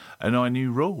Edu and I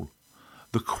knew Raul.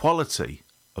 The quality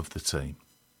of the team,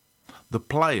 the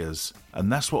players,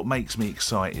 and that's what makes me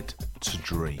excited to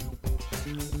dream,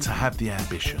 to have the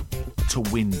ambition, to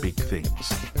win big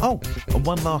things. Oh, and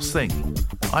one last thing.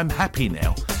 I'm happy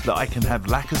now that I can have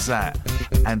Lacazette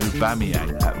and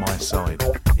Aubameyang at my side.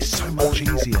 It's so much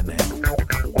easier now.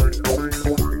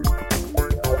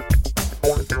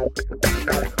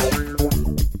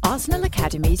 Arsenal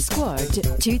Academy Squad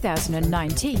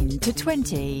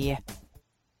 2019-20.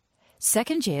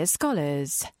 Second-year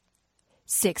scholars.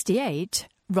 68,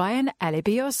 Ryan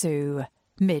Alibiosu,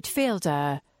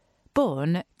 midfielder.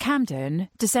 born Camden,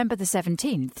 December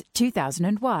 17th,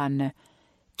 2001.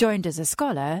 Joined as a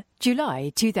scholar,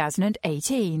 July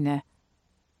 2018.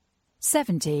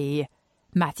 70.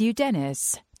 Matthew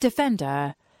Dennis,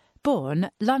 defender,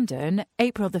 born London,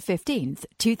 April 15th,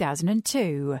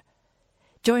 2002.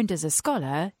 Joined as a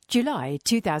scholar, July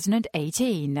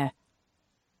 2018.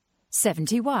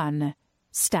 71.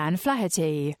 Stan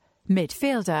Flaherty,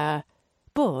 midfielder,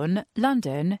 born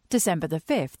London, December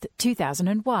 5th,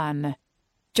 2001.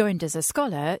 Joined as a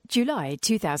scholar, July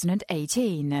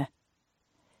 2018.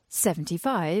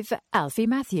 75. Alfie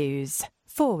Matthews,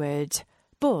 forward,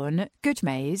 born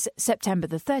Goodmays, September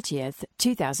 30th,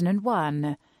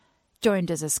 2001.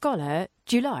 Joined as a scholar,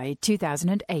 July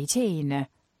 2018.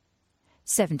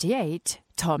 78.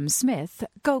 Tom Smith,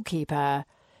 goalkeeper,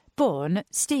 born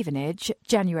Stevenage,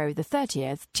 January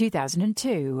 30th,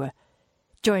 2002.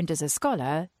 Joined as a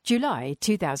scholar, July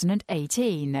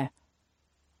 2018.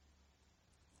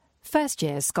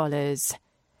 First-year scholars.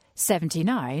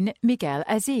 79. Miguel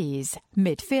Aziz,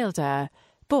 midfielder,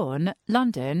 born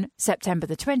London, September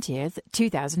 20th,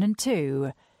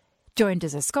 2002. Joined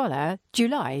as a scholar,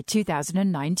 July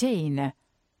 2019.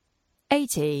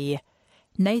 80.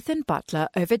 Nathan Butler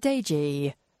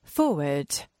Overdeji,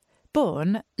 forward,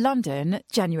 born London,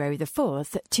 January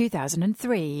 4th,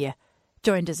 2003.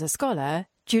 Joined as a scholar,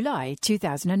 July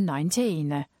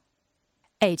 2019.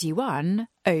 81.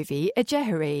 Ovi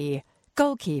Ejeheri,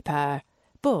 goalkeeper,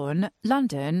 born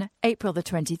London, April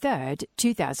 23rd,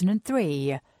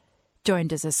 2003.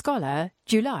 Joined as a scholar,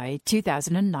 July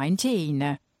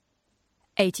 2019.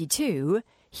 82.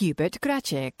 Hubert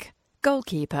Gracik,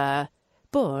 goalkeeper,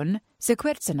 born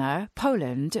Zakwercina,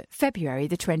 Poland, February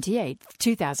 28th,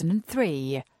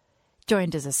 2003.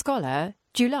 Joined as a scholar,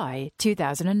 July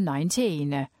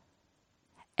 2019.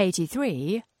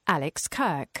 83. Alex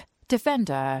Kirk,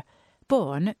 defender,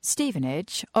 born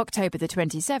Stevenage, October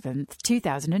 27th,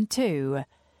 2002.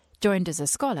 Joined as a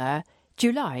scholar,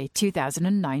 July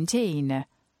 2019.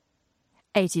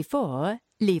 84.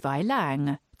 Levi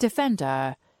Lang,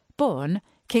 defender, born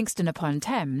Kingston upon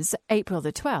Thames, April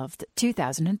 12th,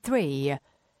 2003.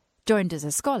 Joined as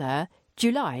a scholar,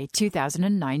 July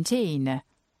 2019.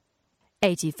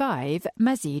 85.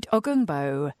 Mazid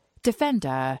Ogungbo,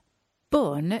 defender,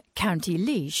 born County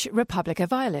Laois, Republic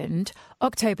of Ireland,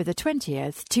 October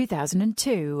 20th,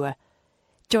 2002.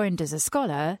 Joined as a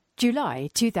scholar, July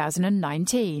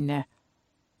 2019.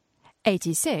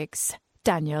 86.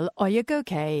 Daniel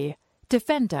Oyegoke,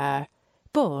 defender,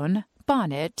 born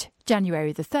Barnet,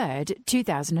 January 3rd,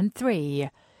 2003.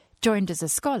 Joined as a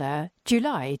scholar,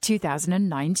 July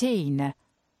 2019.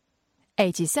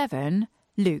 87.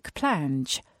 Luke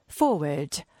Plange,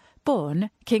 forward, born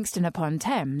Kingston upon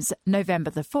Thames,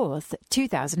 November 4th,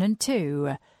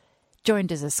 2002.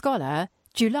 Joined as a scholar,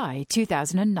 July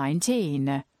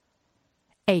 2019.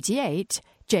 88.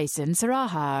 Jason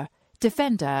Saraha,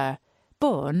 defender,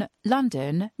 born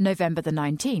London, November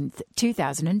 19th,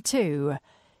 2002.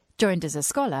 Joined as a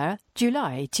scholar,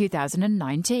 July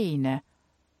 2019.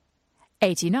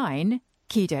 89.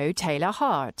 Kido Taylor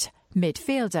Hart,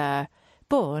 midfielder,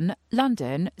 born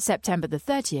London, September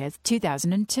 30th,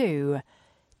 2002.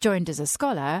 Joined as a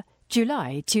scholar,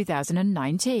 July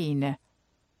 2019.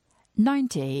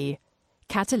 90.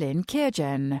 Catalin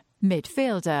Kirjan,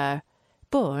 midfielder,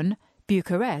 born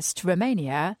Bucharest,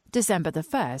 Romania, December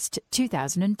 1st,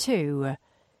 2002.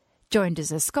 Joined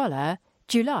as a scholar,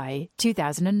 July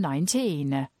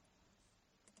 2019.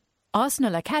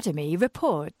 Arsenal Academy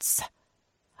reports.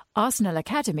 Arsenal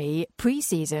Academy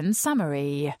pre-season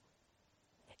summary.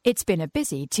 It's been a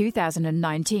busy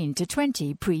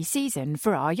 2019-20 pre-season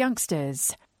for our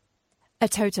youngsters. A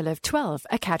total of 12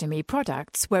 Academy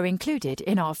products were included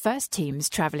in our first team's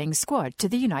travelling squad to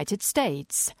the United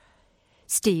States.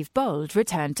 Steve Bold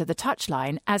returned to the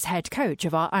touchline as head coach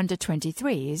of our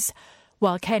under-23s,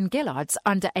 while Ken Gillard's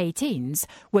under-18s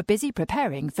were busy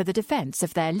preparing for the defence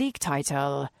of their league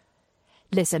title.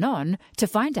 Listen on to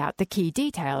find out the key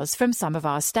details from some of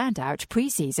our standout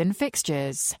pre-season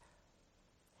fixtures.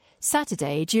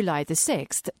 Saturday, July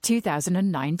 6th,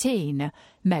 2019,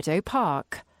 Meadow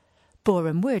Park.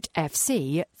 Boreham Wood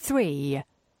FC 3,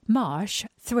 Marsh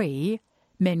 3,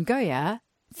 Mingoya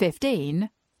 15,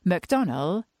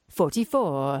 McDonnell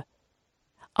 44.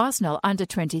 Arsenal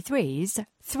under-23s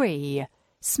 3,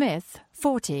 Smith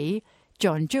 40,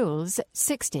 John Jules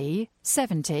 60,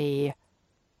 70.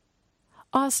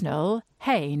 Arsenal,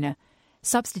 Hayne,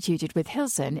 substituted with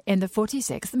Hilson in the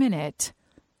 46th minute.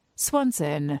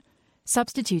 Swanson,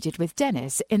 substituted with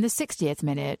Dennis in the 60th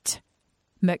minute.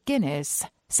 McGuinness,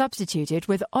 substituted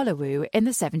with Olawu in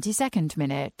the 72nd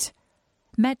minute.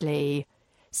 Medley,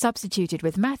 substituted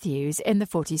with Matthews in the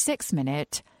 46th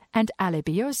minute, and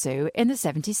Alebiosu in the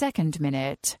 72nd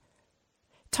minute.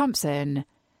 Thompson,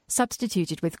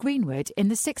 substituted with Greenwood in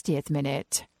the 60th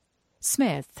minute.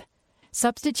 Smith,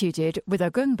 substituted with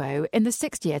Ogungbo in the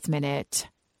 60th minute.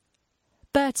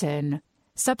 Burton,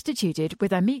 substituted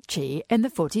with Amici in the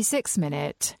 46th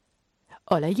minute.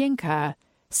 Olayinka,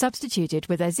 substituted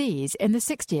with Aziz in the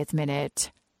 60th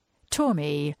minute.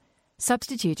 Tormey,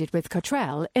 substituted with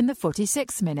Cottrell in the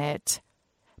 46th minute.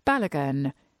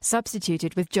 Balogun,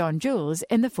 substituted with John Jules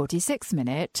in the 46th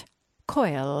minute.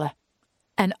 Coyle.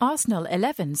 An Arsenal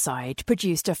 11 side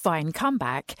produced a fine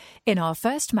comeback in our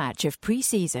first match of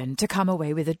pre-season to come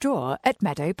away with a draw at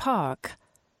Meadow Park.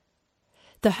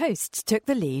 The hosts took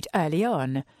the lead early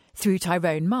on, through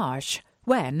Tyrone Marsh,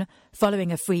 when,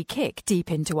 following a free kick deep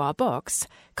into our box,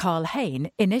 Carl Hayne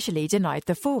initially denied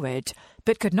the forward,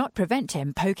 but could not prevent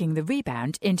him poking the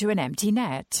rebound into an empty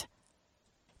net.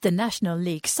 The National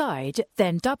League side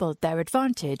then doubled their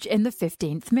advantage in the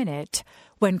 15th minute,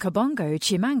 when Kabongo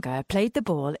Chimanga played the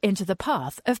ball into the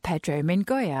path of Pedro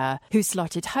Mingoya, who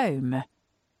slotted home.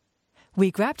 We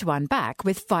grabbed one back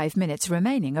with 5 minutes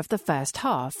remaining of the first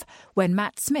half, when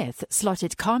Matt Smith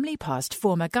slotted calmly past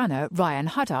former gunner Ryan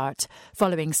Huddart,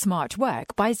 following smart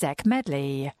work by Zech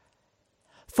Medley.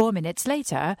 4 minutes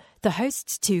later, the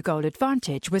hosts' 2-goal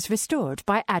advantage was restored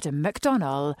by Adam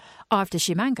McDonnell, after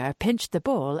Chimanga pinched the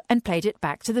ball and played it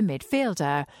back to the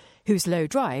midfielder, whose low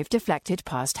drive deflected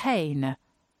past Hayne.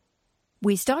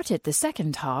 We started the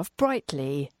second half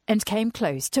brightly and came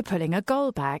close to pulling a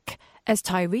goal back, as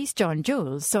Tyrese John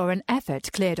Jules saw an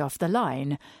effort cleared off the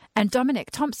line and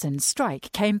Dominic Thompson's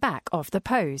strike came back off the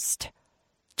post.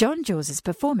 John Jules's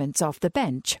performance off the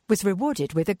bench was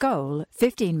rewarded with a goal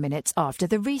 15 minutes after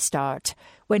the restart,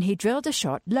 when he drilled a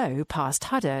shot low past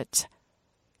Huddart.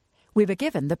 We were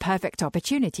given the perfect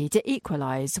opportunity to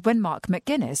equalise when Mark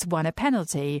McGuinness won a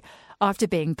penalty after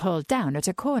being pulled down at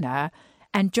a corner,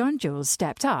 and John Jules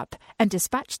stepped up and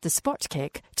dispatched the spot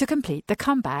kick to complete the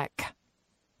comeback.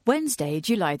 Wednesday,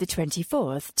 July the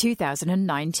 24th,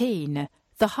 2019.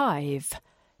 The Hive.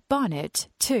 Barnet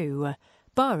 2.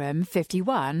 Barham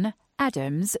 51,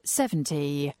 Adams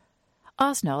 70.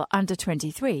 Arsenal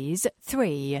under-23s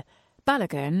 3,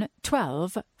 Balogun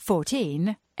 12,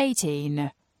 14,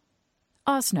 18.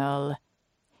 Arsenal.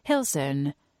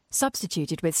 Hilson,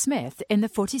 substituted with Smith in the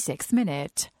 46th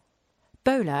minute.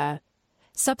 Bowler,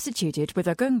 substituted with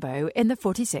Ogungbo in the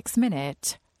 46th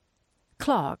minute.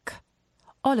 Clark.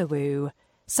 Olawu,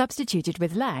 substituted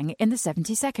with Lang in the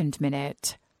 72nd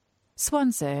minute.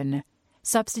 Swanson,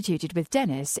 substituted with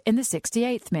Dennis in the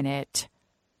 68th minute.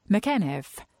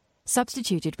 McEneff,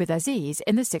 substituted with Aziz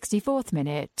in the 64th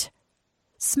minute.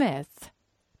 Smith.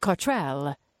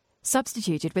 Cottrell,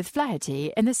 substituted with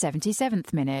Flaherty in the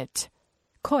 77th minute.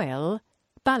 Coyle.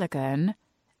 Balogun.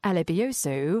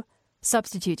 Alebiosu,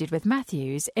 substituted with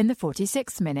Matthews in the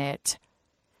 46th minute.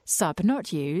 Sub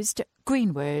not used,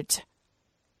 Greenwood.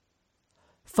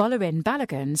 Following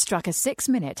Balogun struck a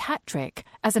 6-minute hat-trick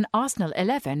as an Arsenal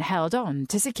 11 held on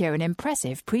to secure an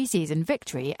impressive pre-season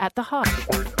victory at the Hive.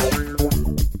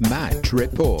 Match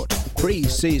report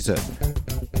pre-season.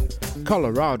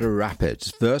 Colorado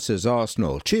Rapids versus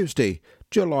Arsenal, Tuesday,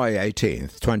 July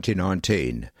 18th,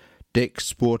 2019. Dick's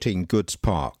Sporting Goods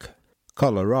Park.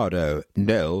 Colorado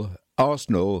 0,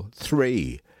 Arsenal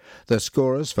 3. The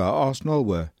scorers for Arsenal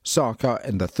were Saka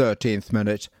in the 13th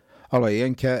minute,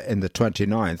 Olayinka in the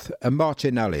 29th and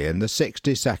Martinelli in the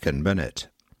 62nd minute.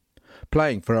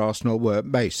 Playing for Arsenal were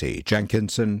Macy,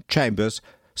 Jenkinson, Chambers,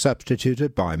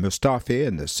 substituted by Mustafi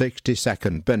in the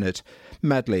 62nd minute,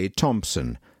 Medley,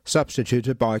 Thompson,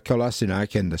 substituted by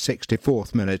Kolasinac in the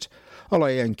 64th minute,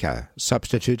 Olayinka,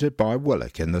 substituted by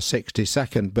Willock in the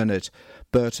 62nd minute,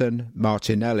 Burton,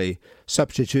 Martinelli,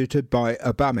 substituted by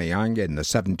Aubameyang in the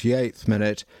 78th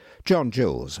minute, John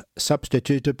Jules,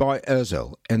 substituted by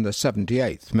Ozil in the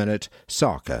 78th minute,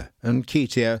 Saka and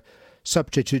Ketia,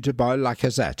 substituted by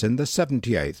Lacazette in the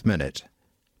 78th minute.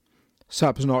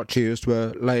 Subs not used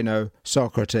were Leno,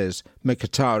 Socrates,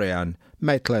 Mkhitaryan,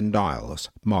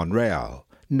 Maitland-Niles, Monreal,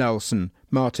 Nelson,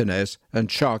 Martinez and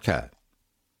Xhaka.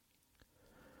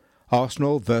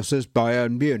 Arsenal versus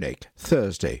Bayern Munich,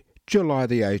 Thursday, July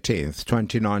the 18th,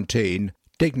 2019,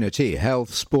 Dignity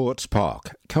Health Sports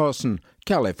Park, Carson,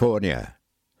 California.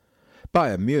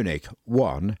 Bayern Munich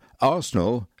 1,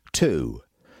 Arsenal 2.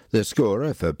 The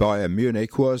scorer for Bayern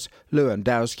Munich was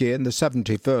Lewandowski in the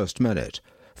 71st minute.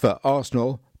 For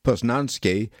Arsenal,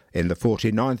 Poznanski in the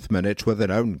 49th minute with an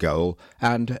own goal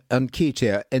and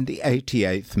Nketiah in the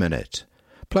 88th minute.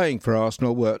 Playing for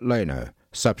Arsenal were Leno,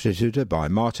 substituted by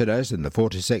Martinez in the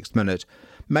 46th minute,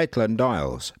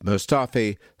 Maitland-Niles,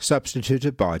 Mustafi,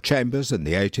 substituted by Chambers in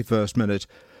the 81st minute.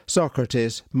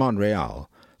 Socrates, Monreal,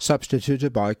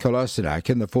 substituted by Kolasinac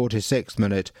in the 46th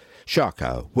minute.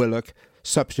 Xhaka, Willock,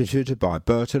 substituted by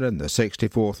Burton in the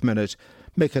 64th minute.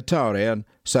 Mkhitaryan,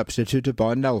 substituted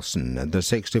by Nelson in the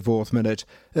 64th minute.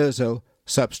 Ozil,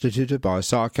 substituted by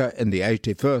Saka in the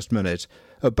 81st minute.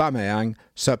 Aubameyang,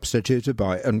 substituted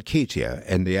by Nketiah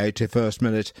in the 81st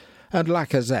minute. And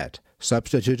Lacazette,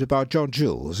 substituted by John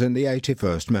Jules in the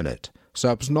 81st minute.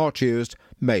 Subs not used: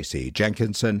 Macy,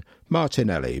 Jenkinson,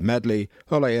 Martinelli, Medley,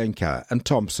 Oleyenka and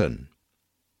Thompson.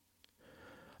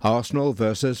 Arsenal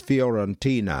versus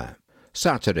Fiorentina.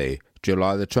 Saturday,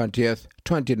 July the 20th,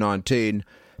 2019,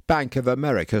 Bank of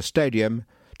America Stadium,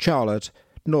 Charlotte,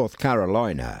 North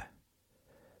Carolina.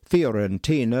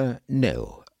 Fiorentina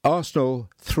 0, Arsenal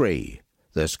 3.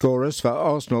 The scorers for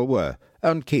Arsenal were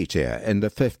Nketiah in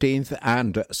the 15th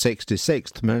and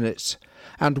 66th minutes,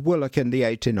 and Willock in the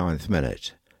 89th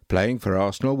minute. Playing for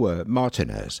Arsenal were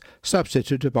Martinez,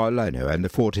 substituted by Leno in the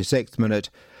 46th minute,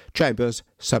 Chambers,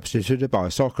 substituted by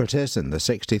Socrates in the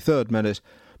 63rd minute,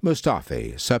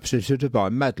 Mustafi, substituted by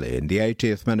Medley in the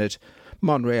 80th minute,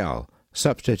 Monreal,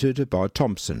 substituted by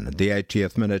Thompson in the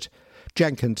 80th minute,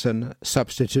 Jenkinson,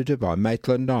 substituted by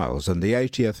Maitland-Niles in the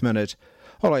 80th minute,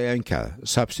 Oleyenka,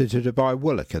 substituted by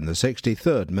Willock in the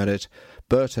 63rd minute,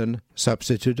 Burton,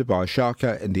 substituted by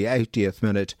Xhaka in the 80th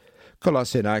minute,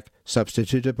 Kolasinac,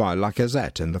 substituted by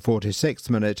Lacazette in the 46th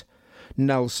minute,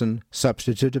 Nelson,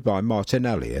 substituted by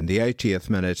Martinelli in the 80th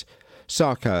minute,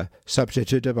 Saka,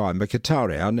 substituted by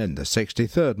Mkhitaryan in the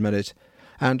 63rd minute,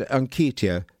 and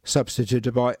Nketiah,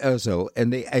 substituted by Ozil in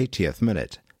the 80th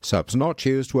minute. Subs not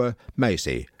used were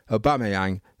Macy,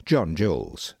 Aubameyang, John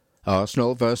Jules.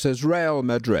 Arsenal versus Real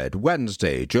Madrid,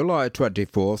 Wednesday, July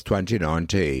 24th,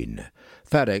 2019.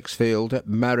 FedEx Field,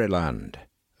 Maryland.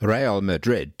 Real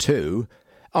Madrid 2,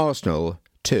 Arsenal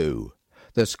 2.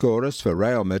 The scorers for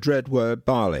Real Madrid were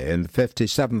Barley in the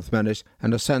 57th minute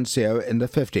and Asensio in the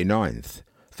 59th.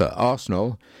 For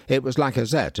Arsenal, it was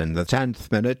Lacazette in the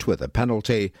 10th minute with a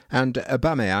penalty and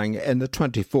Aubameyang in the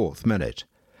 24th minute.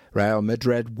 Real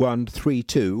Madrid won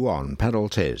 3-2 on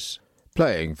penalties.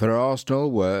 Playing for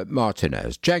Arsenal were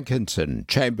Martinez, Jenkinson,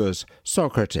 Chambers,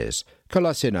 Socrates,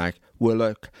 Kolasinac,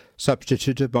 Willock,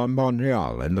 substituted by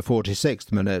Monreal in the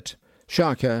 46th minute.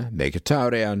 Xhaka,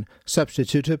 Mkhitaryan,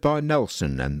 substituted by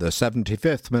Nelson in the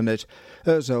 75th minute.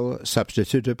 Ozil,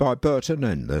 substituted by Burton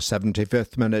in the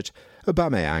 75th minute.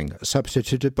 Aubameyang,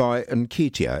 substituted by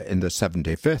Nketiah in the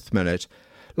 75th minute.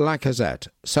 Lacazette,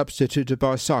 substituted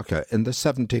by Saka in the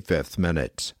 75th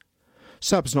minute.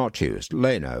 Subs not used: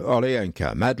 Leno,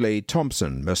 Oleyenka, Medley,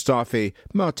 Thompson, Mustafi,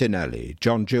 Martinelli,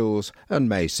 John Jules and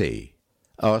Macy.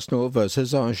 Arsenal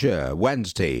versus Angers,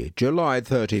 Wednesday, July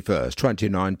 31st,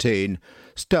 2019.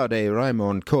 Stade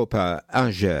Raymond Kopa,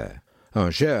 Angers.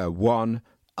 Angers 1,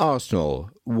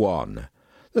 Arsenal 1.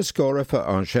 The scorer for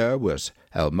Angers was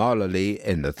El Malali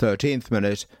in the 13th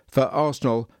minute. For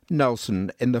Arsenal, Nelson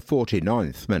in the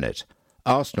 49th minute.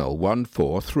 Arsenal won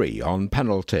 4-3 on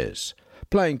penalties.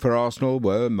 Playing for Arsenal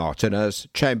were Martinez,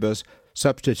 Chambers,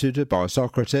 substituted by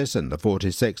Socrates in the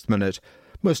 46th minute,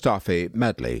 Mustafi,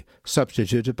 Medley,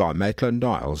 substituted by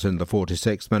Maitland-Niles in the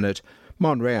 46th minute,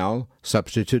 Monreal,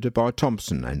 substituted by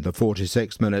Thompson in the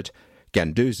 46th minute,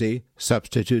 Guendouzi,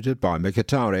 substituted by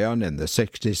Mkhitaryan in the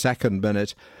 62nd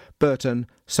minute, Burton,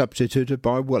 substituted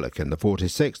by Willock in the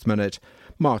 46th minute,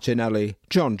 Martinelli,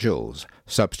 John Jules,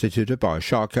 substituted by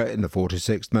Xhaka in the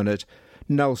 46th minute,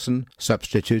 Nelson,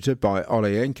 substituted by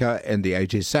Oleyenka in the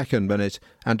 82nd minute,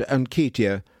 and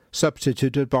Nketiah,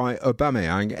 substituted by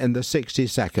Aubameyang in the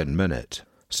 62nd minute.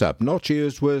 Sub not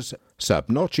used was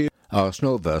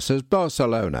Arsenal versus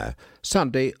Barcelona,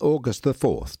 Sunday, August the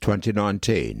 4th,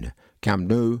 2019. Camp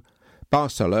Nou,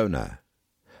 Barcelona.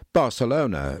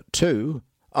 Barcelona 2,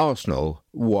 Arsenal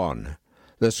 1.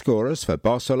 The scorers for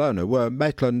Barcelona were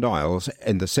Maitland-Niles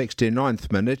in the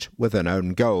 69th minute with an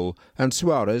own goal and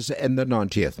Suarez in the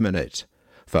 90th minute.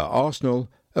 For Arsenal,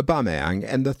 Aubameyang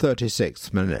in the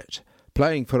 36th minute.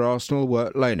 Playing for Arsenal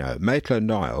were Leno,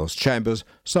 Maitland-Niles, Chambers,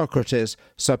 Socrates,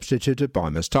 substituted by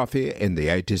Mustafi in the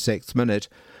 86th minute,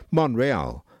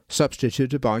 Monreal,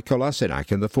 substituted by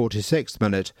Kolasinac in the 46th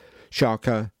minute,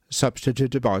 Xhaka,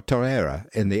 substituted by Torreira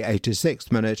in the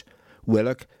 86th minute,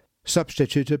 Willock,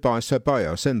 substituted by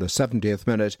Ceballos in the 70th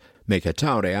minute,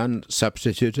 Mkhitaryan,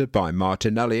 substituted by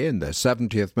Martinelli in the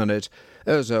 70th minute,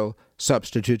 Ozil,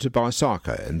 substituted by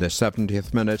Saka in the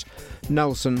 70th minute,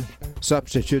 Nelson,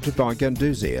 substituted by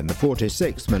Guendouzi in the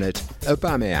 46th minute,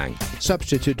 Aubameyang,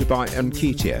 substituted by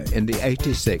Nketiah in the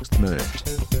 86th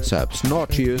minute. Subs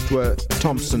not used were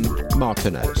Thompson,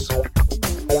 Martinez.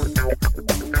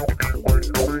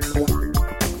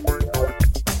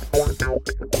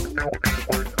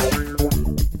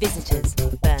 Visitors,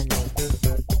 Burnley.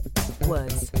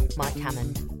 Words, Mike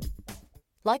Hammond.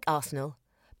 Like Arsenal,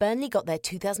 Burnley got their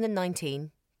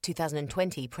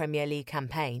 2019-2020 Premier League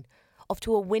campaign off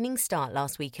to a winning start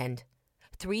last weekend.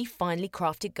 3 finely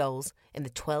crafted goals in the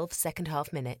 12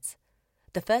 second-half minutes.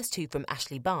 The first 2 from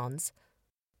Ashley Barnes,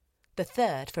 the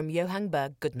third from Johan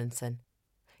Berg Gudmundsson,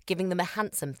 giving them a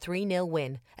handsome 3-0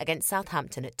 win against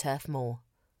Southampton at Turf Moor.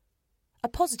 A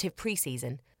positive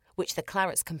pre-season, which the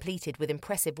Clarets completed with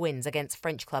impressive wins against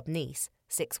French club Nice,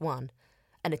 6-1,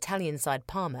 and Italian side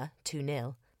Parma,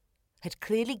 2-0, had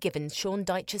clearly given Sean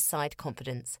Dyche's side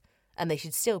confidence, and they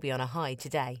should still be on a high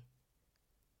today.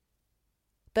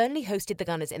 Burnley hosted the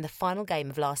Gunners in the final game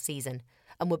of last season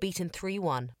and were beaten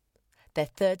 3-1, their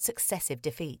 3rd successive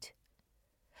defeat.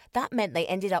 That meant they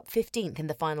ended up 15th in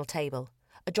the final table,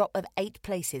 a drop of 8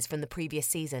 places from the previous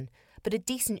season, but a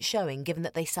decent showing given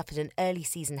that they suffered an early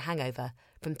season hangover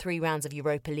from 3 rounds of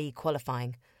Europa League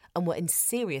qualifying and were in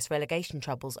serious relegation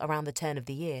troubles around the turn of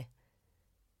the year.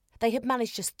 They had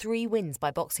managed just 3 wins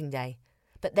by Boxing Day,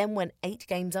 but then went 8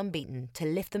 games unbeaten to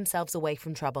lift themselves away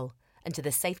from trouble and to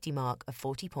the safety mark of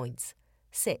 40 points,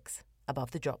 6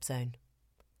 above the drop zone.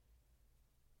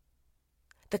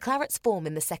 The Clarets' form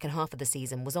in the second half of the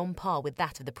season was on par with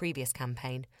that of the previous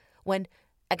campaign, when,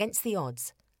 against the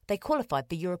odds, they qualified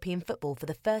for European football for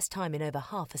the first time in over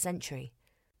half a century.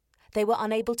 They were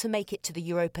unable to make it to the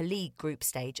Europa League group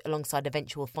stage alongside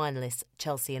eventual finalists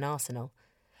Chelsea and Arsenal,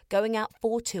 going out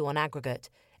 4-2 on aggregate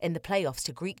in the playoffs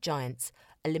to Greek giants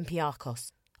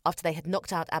Olympiakos after they had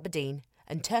knocked out Aberdeen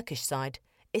and Turkish side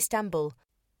Istanbul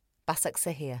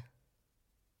Başakşehir.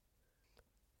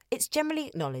 It's generally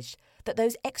acknowledged that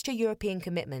those extra European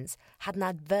commitments had an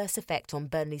adverse effect on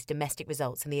Burnley's domestic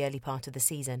results in the early part of the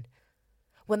season,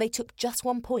 when they took just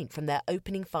 1 point from their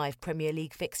opening 5 Premier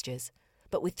League fixtures,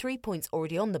 but with 3 points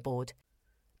already on the board.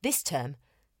 This term,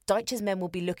 Dyche's men will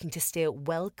be looking to steer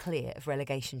well clear of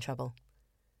relegation trouble.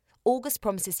 August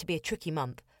promises to be a tricky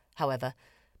month, however,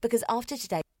 because after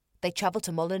today they travel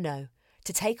to Molineux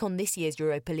to take on this year's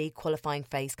Europa League qualifying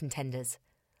phase contenders,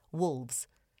 Wolves,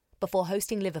 before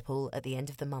hosting Liverpool at the end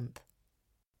of the month.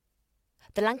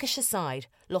 The Lancashire side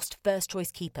lost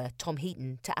first-choice keeper Tom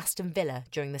Heaton to Aston Villa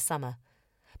during the summer,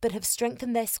 but have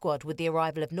strengthened their squad with the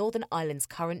arrival of Northern Ireland's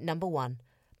current number 1,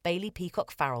 Bailey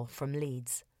Peacock-Farrell from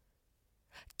Leeds.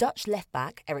 Dutch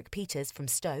left-back Eric Peters from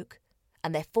Stoke,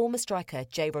 and their former striker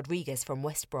Jay Rodriguez from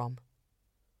West Brom.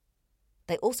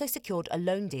 They also secured a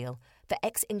loan deal for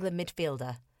ex-England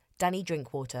midfielder Danny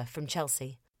Drinkwater from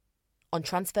Chelsea on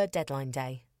transfer deadline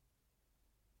day.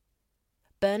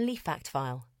 Burnley Fact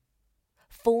File.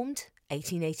 Formed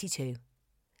 1882.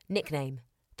 Nickname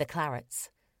The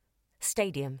Clarets.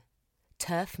 Stadium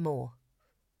Turf Moor.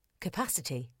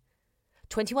 Capacity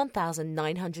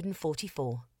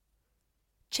 21,944.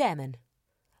 Chairman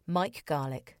Mike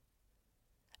Garlick.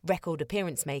 Record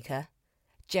appearance maker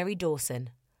Jerry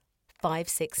Dawson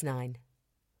 569.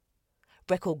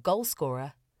 Record goal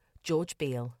scorer George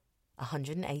Beale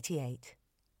 188.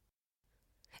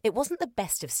 It wasn't the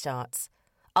best of starts.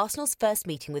 Arsenal's first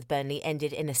meeting with Burnley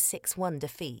ended in a 6-1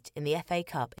 defeat in the FA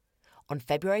Cup on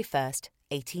February 1st,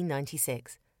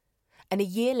 1896. And a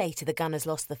year later the Gunners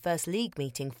lost the first league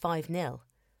meeting 5-0.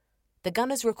 The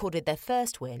Gunners recorded their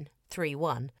first win,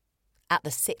 3-1, at the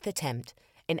 6th attempt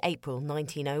in April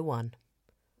 1901.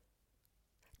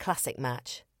 Classic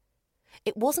match.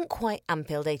 It wasn't quite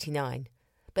Anfield 89,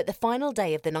 but the final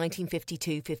day of the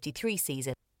 1952-53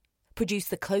 season produced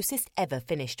the closest ever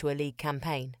finish to a league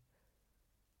campaign.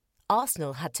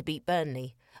 Arsenal had to beat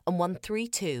Burnley and won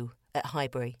 3-2 at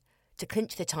Highbury to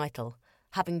clinch the title,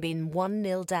 having been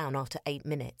 1-0 down after 8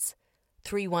 minutes,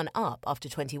 3-1 up after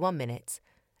 21 minutes,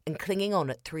 and clinging on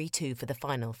at 3-2 for the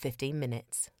final 15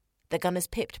 minutes. The Gunners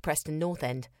pipped Preston North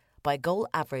End by a goal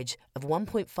average of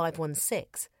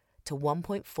 1.516 to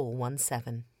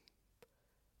 1.417.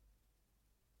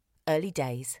 Early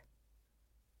days.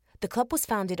 The club was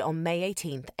founded on May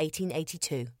 18,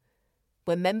 1882,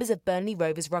 when members of Burnley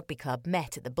Rovers Rugby Club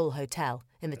met at the Bull Hotel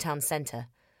in the town centre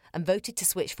and voted to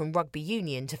switch from rugby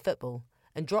union to football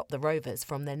and drop the Rovers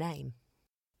from their name.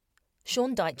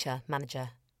 Sean Dyche,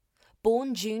 manager.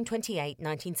 Born June 28,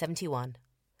 1971.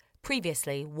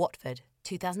 Previously Watford,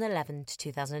 2011 to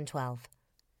 2012.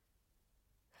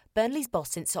 Burnley's boss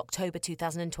since October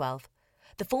 2012,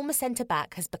 the former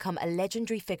centre-back has become a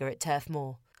legendary figure at Turf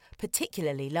Moor,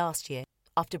 particularly last year,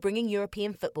 after bringing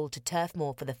European football to Turf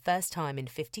Moor for the first time in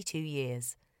 52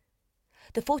 years.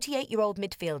 The 48-year-old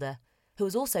midfielder, who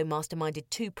has also masterminded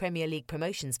 2 Premier League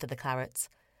promotions for the Clarets,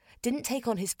 didn't take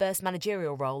on his first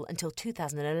managerial role until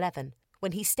 2011,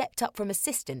 when he stepped up from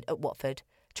assistant at Watford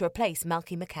to replace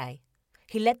Malky Mackay.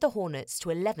 He led the Hornets to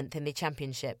 11th in the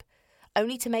Championship,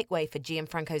 only to make way for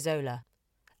Gianfranco Zola,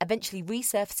 eventually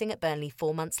resurfacing at Burnley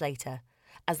 4 months later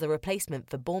as the replacement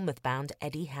for Bournemouth-bound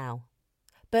Eddie Howe.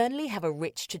 Burnley have a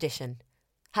rich tradition,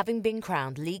 having been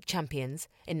crowned league champions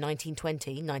in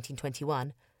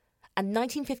 1920-1921 and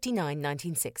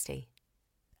 1959-1960.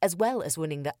 As well as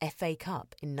winning the FA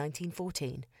Cup in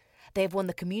 1914, they have won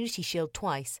the Community Shield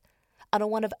twice and are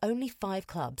one of only 5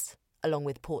 clubs, along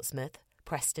with Portsmouth,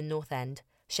 Preston North End,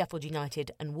 Sheffield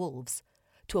United and Wolves,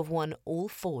 to have won all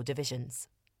 4 divisions.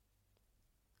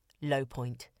 Low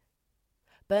point.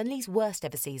 Burnley's worst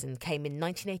ever season came in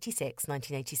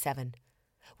 1986-1987,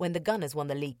 when the Gunners won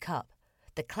the League Cup.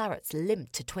 The Clarets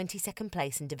limped to 22nd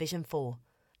place in Division 4,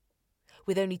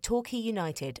 with only Torquay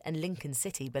United and Lincoln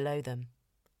City below them.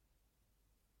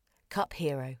 Cup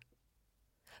hero.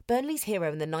 Burnley's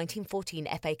hero in the 1914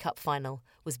 FA Cup final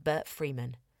was Bert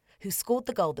Freeman, who scored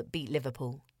the goal that beat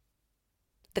Liverpool.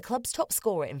 The club's top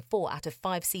scorer in 4 out of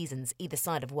 5 seasons either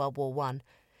side of World War I,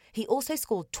 he also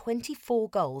scored 24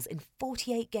 goals in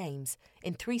 48 games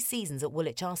in 3 seasons at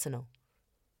Woolwich Arsenal.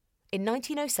 In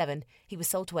 1907, he was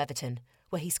sold to Everton,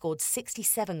 where he scored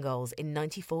 67 goals in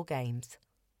 94 games.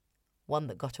 One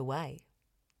that got away.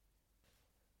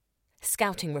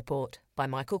 Scouting Report by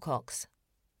Michael Cox.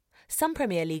 Some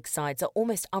Premier League sides are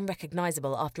almost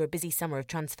unrecognisable after a busy summer of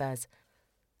transfers,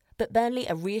 but Burnley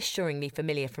are reassuringly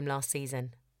familiar from last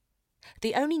season.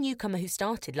 The only newcomer who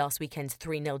started last weekend's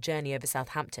 3-0 journey over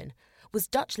Southampton was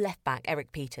Dutch left-back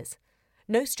Eric Pieters,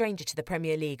 no stranger to the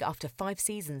Premier League after 5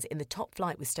 seasons in the top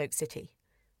flight with Stoke City.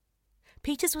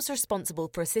 Pieters was responsible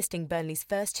for assisting Burnley's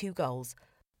first 2 goals,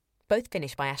 both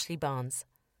finished by Ashley Barnes.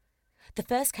 The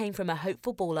first came from a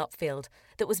hopeful ball upfield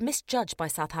that was misjudged by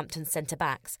Southampton's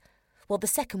centre-backs, while the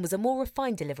second was a more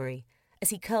refined delivery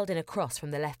as he curled in a cross from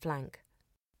the left flank.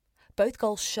 Both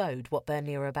goals showed what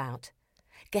Burnley are about,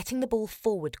 getting the ball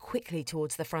forward quickly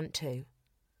towards the front 2.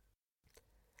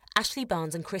 Ashley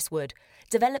Barnes and Chris Wood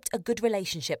developed a good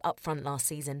relationship up front last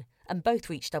season and both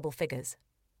reached double figures.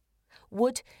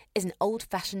 Wood is an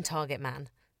old-fashioned target man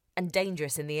and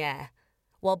dangerous in the air,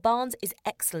 while Barnes is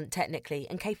excellent technically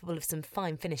and capable of some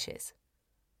fine finishes.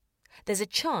 There's a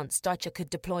chance Dyche could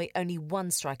deploy only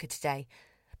one striker today,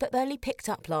 but Burnley picked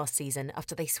up last season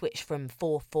after they switched from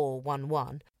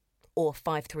 4-4-1-1 or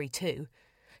 5-3-2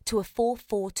 to a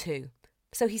 4-4-2,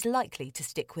 so he's likely to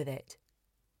stick with it.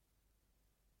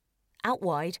 Out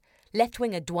wide, left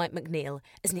winger Dwight McNeil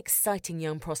is an exciting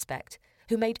young prospect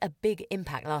who made a big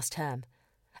impact last term,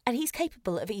 and he's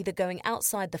capable of either going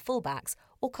outside the fullbacks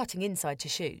or cutting inside to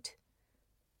shoot.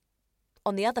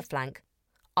 On the other flank,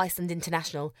 Iceland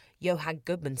international Johan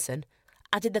Gudmundsson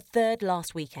added the 3rd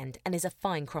last weekend and is a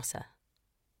fine crosser.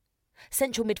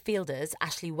 Central midfielders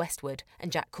Ashley Westwood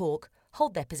and Jack Cork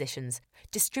hold their positions,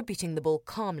 distributing the ball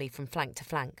calmly from flank to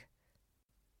flank.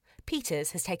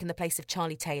 Pieters has taken the place of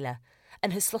Charlie Taylor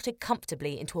and has slotted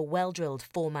comfortably into a well-drilled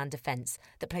 4-man defence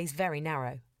that plays very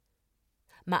narrow.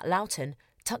 Matt Loughton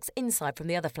tucks inside from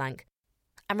the other flank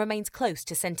and remains close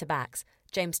to centre-backs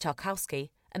James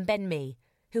Tarkowski and Ben Mee,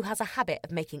 who has a habit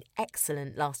of making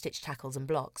excellent last-ditch tackles and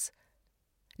blocks.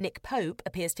 Nick Pope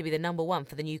appears to be the number 1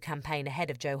 for the new campaign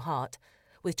ahead of Joe Hart,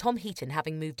 with Tom Heaton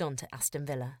having moved on to Aston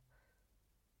Villa.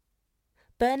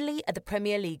 Burnley are the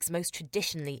Premier League's most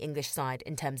traditionally English side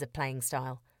in terms of playing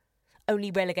style. Only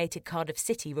relegated Cardiff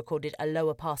City recorded a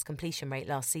lower pass completion rate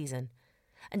last season,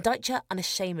 and Dyche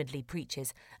unashamedly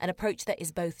preaches an approach that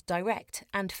is both direct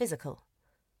and physical.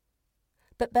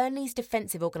 But Burnley's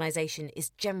defensive organisation is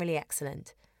generally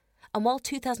excellent, and while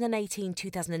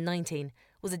 2018-2019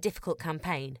 was a difficult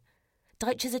campaign,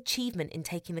 Dyche's achievement in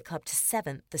taking the club to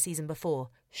 7th the season before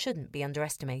shouldn't be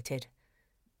underestimated.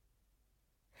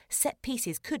 Set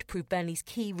pieces could prove Burnley's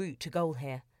key route to goal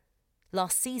here.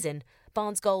 Last season,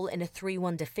 Barnes' goal in a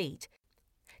 3-1 defeat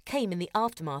came in the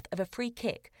aftermath of a free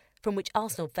kick from which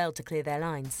Arsenal failed to clear their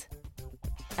lines.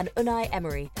 And Unai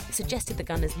Emery suggested the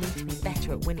Gunners need to be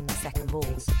better at winning the second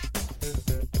balls.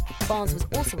 Barnes was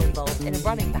also involved in a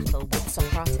running battle with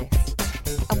Socrates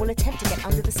and will attempt to get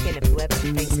under the skin of whoever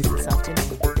he faces this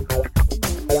afternoon.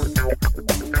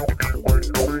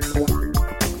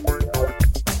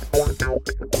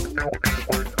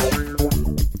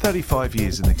 35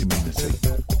 years in the community.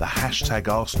 The hashtag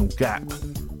Arsenal Gap.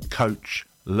 Coach,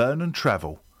 learn and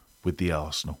travel with the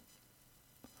Arsenal.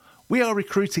 We are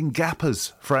recruiting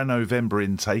gappers for our November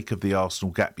intake of the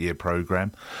Arsenal Gap Year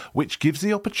programme, which gives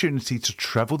the opportunity to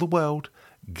travel the world,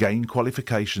 gain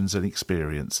qualifications and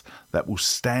experience that will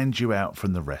stand you out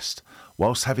from the rest,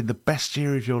 whilst having the best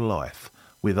year of your life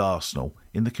with Arsenal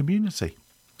in the community.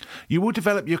 You will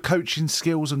develop your coaching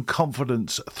skills and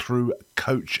confidence through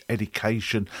coach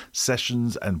education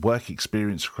sessions and work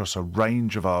experience across a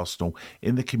range of Arsenal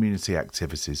in the community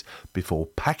activities before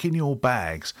packing your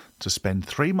bags to spend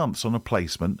 3 months on a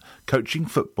placement coaching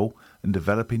football and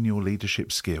developing your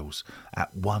leadership skills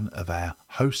at one of our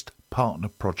host partner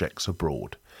projects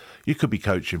abroad. You could be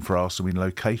coaching for Arsenal in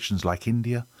locations like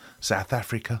India, South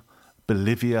Africa,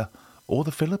 Bolivia, or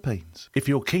the Philippines. If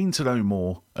you're keen to know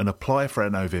more and apply for our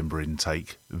November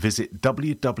intake, visit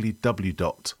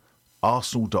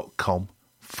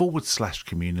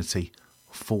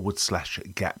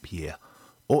www.arsenal.com/community/gap year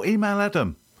or email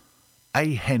Adam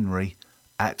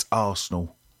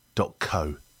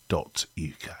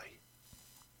ahenry@arsenal.co.uk.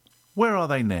 Where are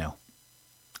they now?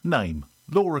 Name: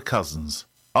 Laura Cousins,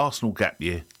 Arsenal Gap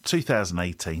Year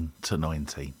 2018 to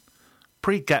 19.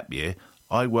 Pre-Gap Year,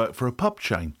 I worked for a pub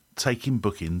chain, taking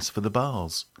bookings for the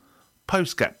bars.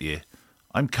 Post-Gap Year,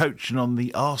 I'm coaching on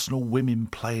the Arsenal Women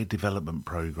Player Development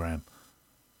Programme.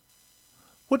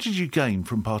 What did you gain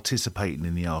from participating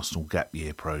in the Arsenal Gap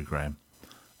Year programme?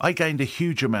 I gained a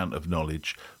huge amount of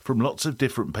knowledge from lots of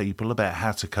different people about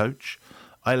how to coach.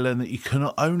 I learned that you can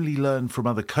not only learn from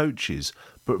other coaches,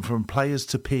 but from players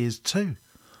to peers too.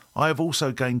 I have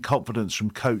also gained confidence from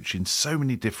coaching so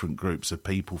many different groups of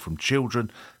people, from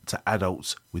children to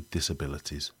adults with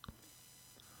disabilities.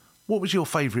 What was your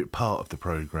favourite part of the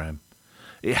programme?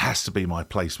 It has to be my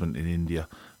placement in India.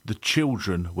 The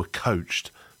children were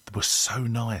coached. They were so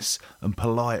nice and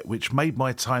polite, which made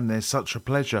my time there such a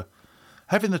pleasure.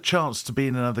 Having the chance to be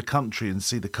in another country and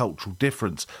see the cultural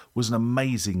difference was an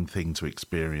amazing thing to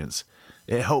experience.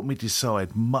 It helped me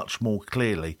decide much more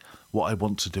clearly what I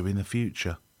want to do in the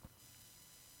future.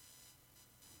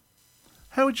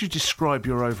 How would you describe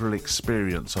your overall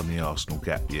experience on the Arsenal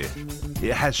Gap Year?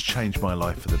 It has changed my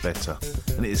life for the better,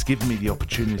 and it has given me the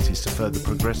opportunities to further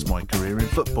progress my career in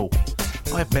football.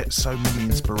 I have met so many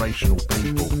inspirational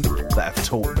people that have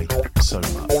taught me so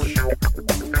much.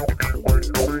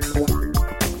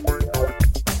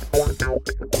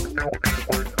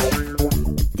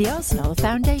 The Arsenal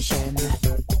Foundation.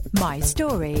 My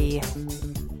story.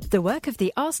 The work of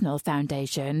the Arsenal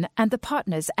Foundation and the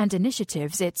partners and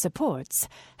initiatives it supports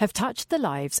have touched the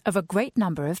lives of a great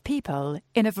number of people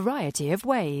in a variety of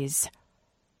ways.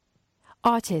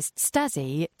 Artist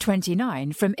Stazzy,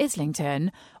 29, from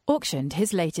Islington, auctioned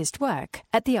his latest work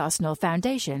at the Arsenal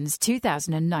Foundation's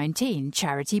 2019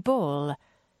 charity ball.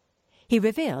 He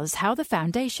reveals how the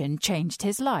foundation changed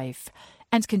his life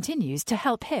and continues to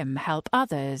help him help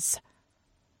others.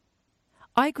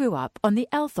 I grew up on the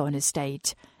Elthorne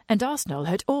estate, and Arsenal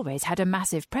had always had a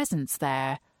massive presence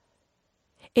there.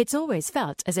 It's always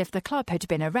felt as if the club had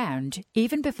been around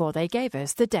even before they gave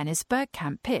us the Dennis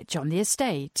Bergkamp pitch on the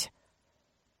estate.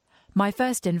 My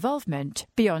first involvement,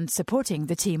 beyond supporting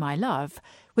the team I love,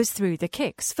 was through the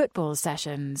Kicks football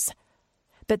sessions.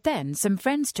 But then some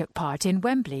friends took part in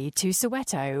Wembley to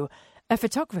Soweto, a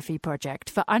photography project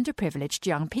for underprivileged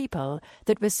young people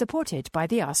that was supported by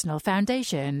the Arsenal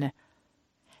Foundation.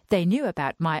 They knew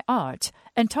about my art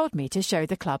and told me to show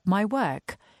the club my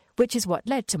work, which is what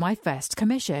led to my first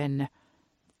commission.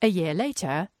 A year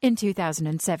later, in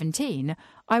 2017,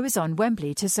 I was on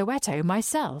Wembley to Soweto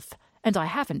myself, and I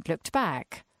haven't looked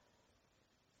back.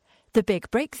 The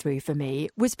big breakthrough for me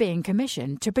was being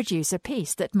commissioned to produce a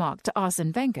piece that marked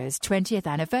Arsene Wenger's 20th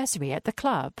anniversary at the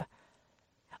club.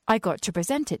 I got to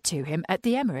present it to him at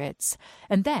the Emirates,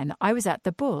 and then I was at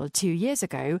the Bull 2 years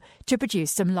ago to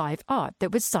produce some live art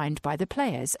that was signed by the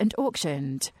players and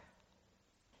auctioned.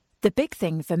 The big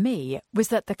thing for me was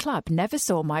that the club never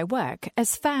saw my work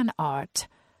as fan art.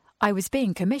 I was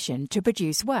being commissioned to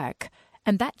produce work,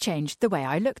 and that changed the way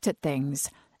I looked at things,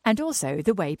 and also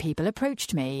the way people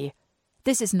approached me.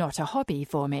 This is not a hobby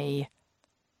for me.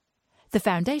 The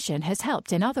foundation has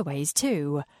helped in other ways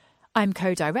too. I'm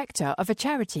co-director of a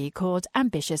charity called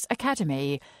Ambitious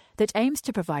Academy that aims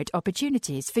to provide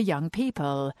opportunities for young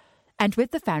people, and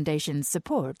with the foundation's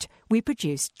support, we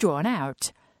produced Drawn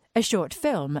Out, a short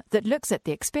film that looks at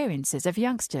the experiences of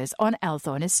youngsters on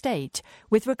Elthorne Estate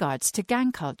with regards to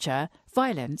gang culture,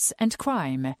 violence and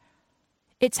crime.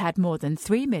 It's had more than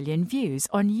 3 million views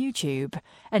on YouTube,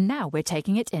 and now we're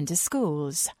taking it into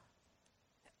schools.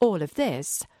 All of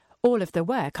this, all of the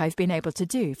work I've been able to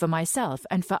do for myself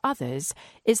and for others,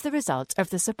 is the result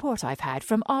of the support I've had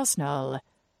from Arsenal.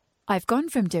 I've gone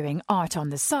from doing art on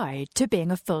the side to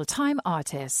being a full-time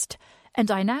artist, and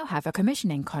I now have a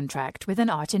commissioning contract with an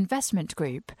art investment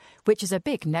group, which is a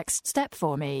big next step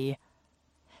for me.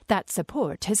 That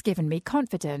support has given me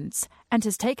confidence and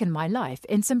has taken my life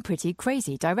in some pretty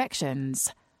crazy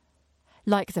directions.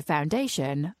 Like the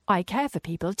foundation, I care for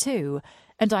people too,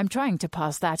 and I'm trying to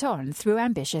pass that on through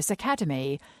Ambitious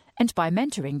Academy and by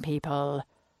mentoring people.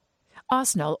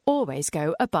 Arsenal always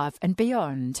go above and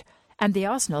beyond, and the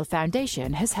Arsenal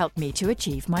Foundation has helped me to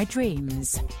achieve my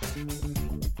dreams.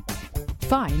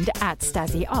 Find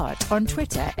 @StasiArt on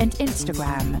Twitter and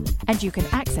Instagram, and you can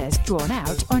access Drawn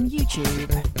Out on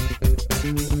YouTube.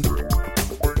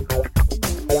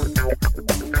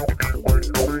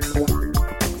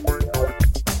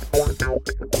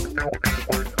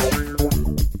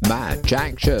 Match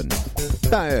action.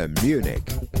 Bayern Munich.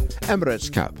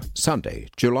 Emirates Cup, Sunday,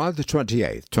 July the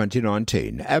 28th,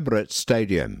 2019, Emirates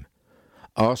Stadium.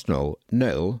 Arsenal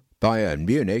 0, Bayern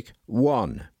Munich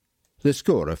 1. The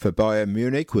scorer for Bayern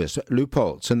Munich was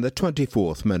Leupolz in the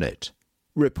 24th minute.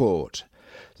 Report.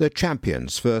 The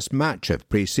champions' first match of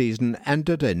pre-season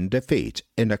ended in defeat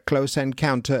in a close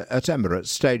encounter at Emirates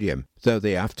Stadium, though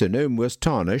the afternoon was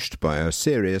tarnished by a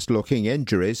serious-looking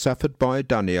injury suffered by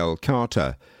Danielle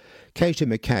Carter. Katie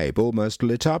McCabe almost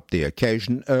lit up the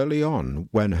occasion early on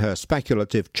when her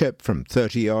speculative chip from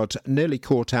 30 yards nearly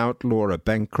caught out Laura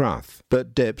Bencrath,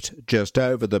 but dipped just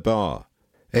over the bar.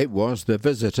 It was the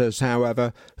visitors,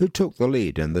 however, who took the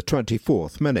lead in the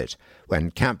 24th minute,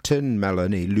 when captain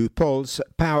Melanie Leupolz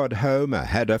powered home a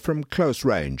header from close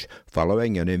range,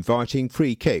 following an inviting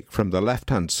free kick from the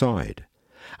left-hand side.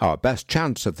 Our best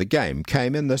chance of the game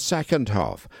came in the second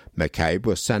half. McCabe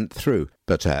was sent through,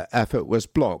 but her effort was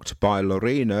blocked by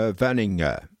Lorena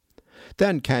Veninger.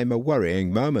 Then came a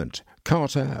worrying moment.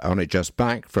 Carter, only just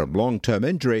back from long-term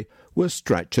injury, was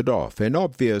stretchered off in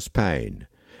obvious pain.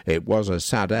 It was a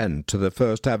sad end to the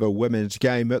first-ever women's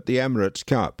game at the Emirates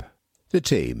Cup. The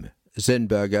team: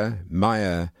 Zinberger,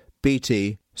 Meyer,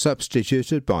 Beattie,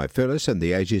 substituted by Phyllis in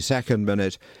the 82nd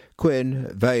minute,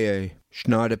 Quinn, Veille,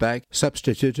 Schneiderbeck,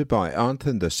 substituted by Arndt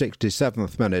in the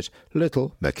 67th minute,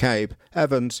 Little, McCabe,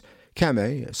 Evans,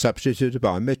 Kame, substituted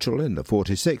by Mitchell in the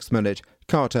 46th minute,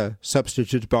 Carter,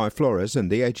 substituted by Flores in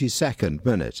the 82nd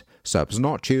minute. Subs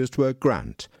not used were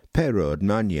Grant, Perraud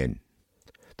Magnin.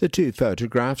 The two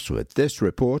photographs with this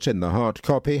report in the hard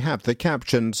copy have the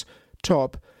captions: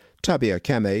 top, Tabia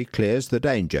Keme clears the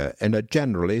danger in a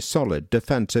generally solid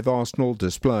defensive Arsenal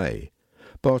display.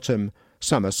 Bottom,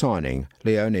 summer signing,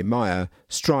 Leonie Meyer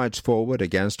strides forward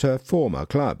against her former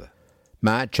club.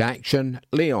 Match action,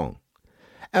 Lyon.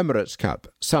 Emirates Cup,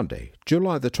 Sunday,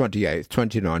 July the 28th,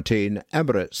 2019,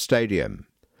 Emirates Stadium.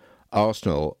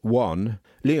 Arsenal 1,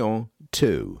 Lyon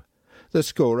 2. The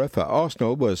scorer for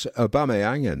Arsenal was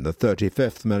Aubameyang in the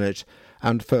 35th minute,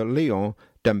 and for Lyon,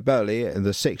 Dembele in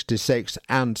the 66th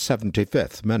and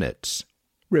 75th minutes.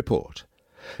 Report.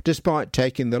 Despite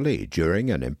taking the lead during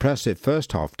an impressive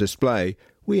first-half display,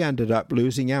 we ended up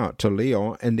losing out to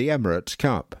Lyon in the Emirates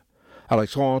Cup.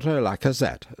 Alexandre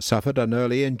Lacazette suffered an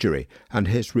early injury, and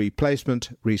his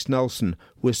replacement, Reiss Nelson,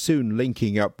 was soon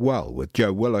linking up well with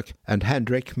Joe Willock and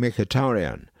Hendrik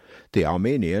Mkhitaryan. The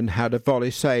Armenian had a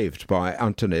volley saved by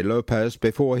Anthony Lopez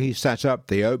before he set up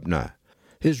the opener.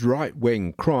 His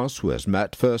right-wing cross was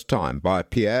met first time by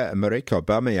Pierre-Emerick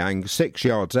Aubameyang 6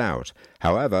 yards out.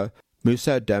 However,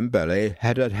 Moussa Dembele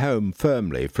headed home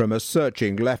firmly from a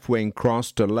searching left-wing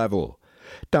cross to level.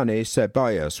 Dani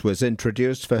Ceballos was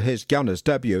introduced for his Gunners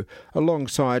debut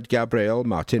alongside Gabriel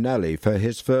Martinelli for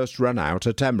his first run-out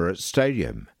at Emirates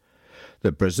Stadium.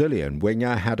 The Brazilian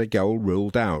winger had a goal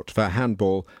ruled out for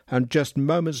handball, and just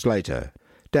moments later,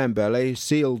 Dembele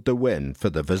sealed the win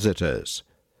for the visitors.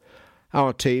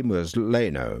 Our team was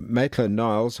Leno,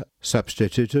 Maitland-Niles,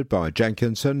 substituted by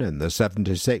Jenkinson in the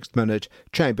 76th minute,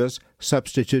 Chambers,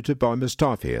 substituted by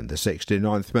Mustafi in the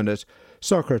 69th minute,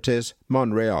 Socrates,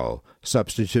 Monreal,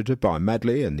 substituted by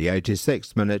Medley in the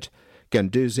 86th minute,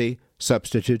 Guendouzi,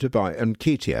 substituted by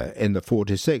Nketiah in the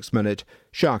 46th minute,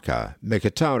 Xhaka,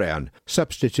 Mkhitaryan,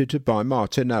 substituted by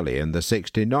Martinelli in the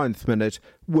 69th minute,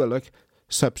 Willock,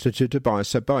 substituted by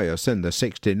Ceballos in the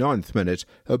 69th minute,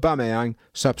 Aubameyang,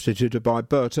 substituted by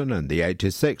Burton in the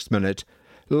 86th minute,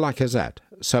 Lacazette,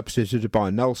 substituted by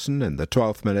Nelson in the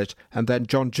 12th minute, and then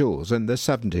John Jules in the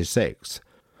 76th.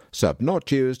 Sub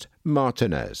not used,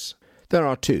 Martinez. There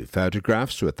are two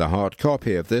photographs with the hard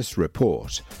copy of this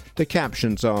report. The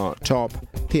captions are: top,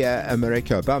 Pierre-Emerick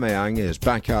Aubameyang is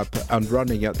back up and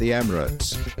running at the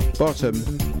Emirates. Bottom,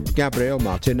 Gabriel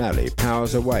Martinelli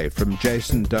powers away from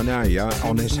Jason Danaya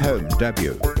on his home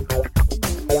debut.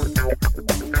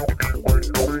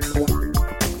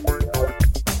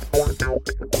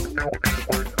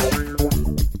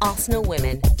 Arsenal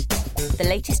Women. The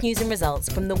latest news and results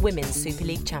from the Women's Super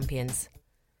League champions.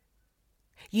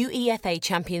 UEFA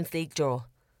Champions League draw.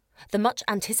 The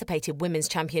much-anticipated Women's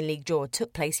Champions League draw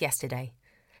took place yesterday.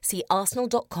 See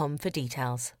arsenal.com for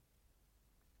details.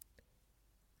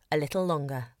 A little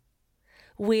longer.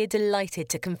 We're delighted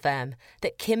to confirm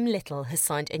that Kim Little has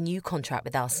signed a new contract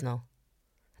with Arsenal.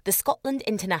 The Scotland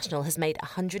international has made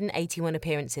 181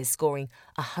 appearances, scoring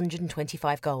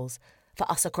 125 goals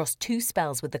for us across 2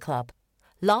 spells with the club.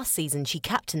 Last season, she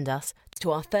captained us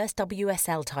to our first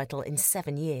WSL title in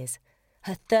 7 years,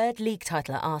 her 3rd league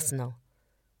title at Arsenal.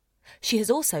 She has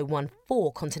also won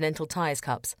 4 Continental Tires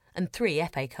Cups and 3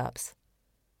 FA Cups.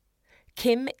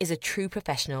 Kim is a true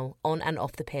professional on and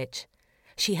off the pitch.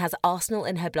 She has Arsenal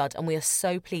in her blood, and we are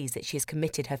so pleased that she has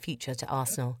committed her future to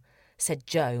Arsenal, said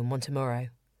Joe Montemurro.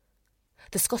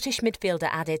 The Scottish midfielder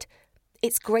added,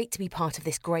 "It's great to be part of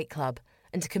this great club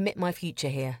and to commit my future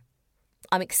here.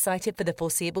 I'm excited for the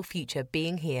foreseeable future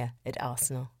being here at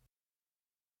Arsenal."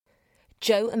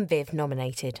 Joe and Viv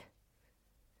nominated.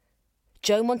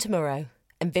 Joe Montemurro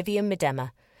and Vivian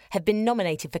Miedema have been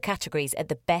nominated for categories at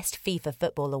the Best FIFA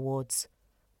Football Awards.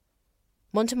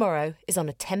 Montemurro is on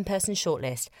a 10-person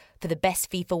shortlist for the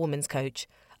Best FIFA Women's Coach,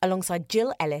 alongside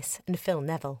Jill Ellis and Phil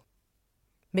Neville.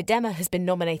 Miedema has been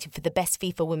nominated for the Best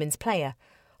FIFA Women's Player,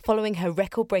 following her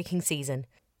record-breaking season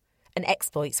and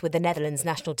exploits with the Netherlands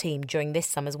national team during this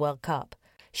summer's World Cup.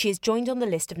 She is joined on the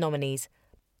list of nominees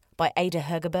by Ada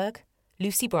Hegerberg,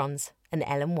 Lucy Bronze and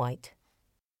Ellen White.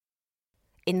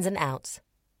 Ins and outs.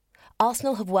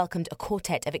 Arsenal have welcomed a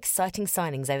quartet of exciting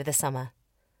signings over the summer.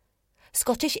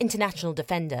 Scottish international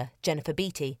defender Jennifer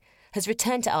Beattie has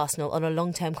returned to Arsenal on a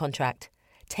long-term contract,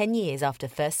 10 years after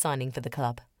first signing for the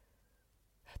club.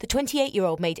 The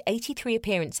 28-year-old made 83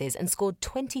 appearances and scored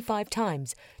 25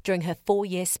 times during her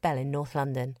 4-year spell in North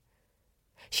London.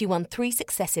 She won 3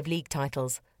 successive league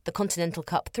titles, the Continental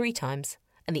Cup 3 times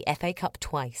and the FA Cup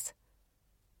twice.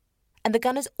 And the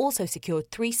Gunners also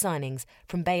secured 3 signings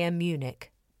from Bayern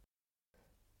Munich.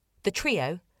 The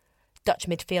trio, Dutch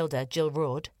midfielder Jill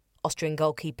Roord, Austrian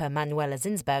goalkeeper Manuela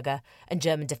Zinsberger and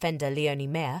German defender Leonie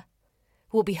Meyer,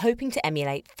 will be hoping to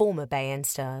emulate former Bayern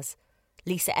stars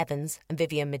Lisa Evans and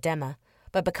Vivian Miedema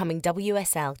by becoming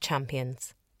WSL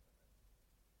champions.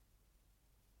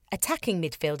 Attacking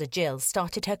midfielder Jill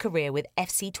started her career with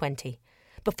FC Twente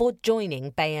before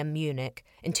joining Bayern Munich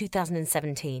in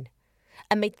 2017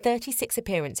 and made 36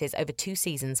 appearances over 2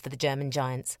 seasons for the German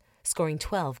Giants, scoring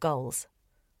 12 goals.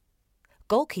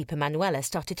 Goalkeeper Manuela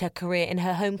started her career in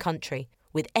her home country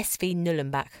with SV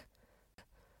Nullenbach,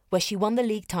 where she won the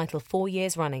league title 4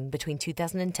 years running between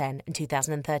 2010 and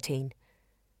 2013.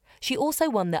 She also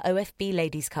won the OFB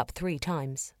Ladies' Cup 3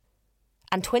 times.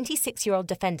 And 26-year-old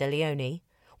defender Leonie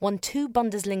won 2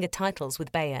 Bundesliga titles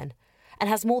with Bayern and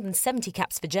has more than 70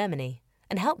 caps for Germany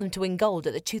and helped them to win gold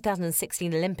at the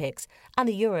 2016 Olympics and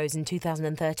the Euros in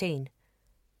 2013.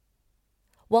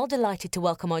 While delighted to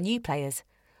welcome our new players,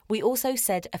 we also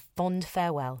said a fond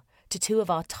farewell to 2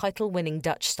 of our title-winning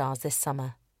Dutch stars this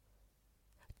summer.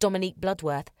 Dominique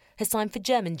Bloodworth has signed for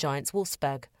German giants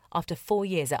Wolfsburg after 4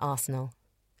 years at Arsenal.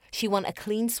 She won a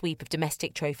clean sweep of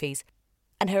domestic trophies,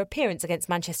 and her appearance against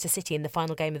Manchester City in the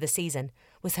final game of the season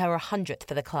was her 100th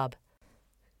for the club.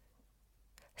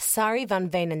 Sari van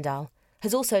Veenendaal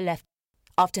has also left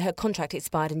after her contract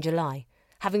expired in July,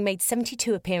 having made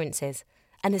 72 appearances,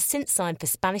 and has since signed for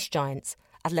Spanish giants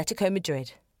Atletico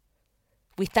Madrid.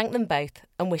 We thank them both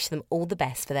and wish them all the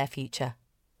best for their future.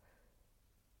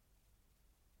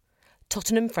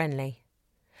 Tottenham friendly.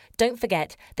 Don't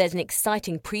forget there's an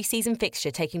exciting pre-season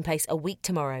fixture taking place a week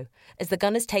tomorrow as the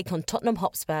Gunners take on Tottenham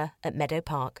Hotspur at Meadow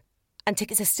Park. And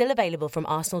tickets are still available from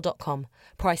arsenal.com,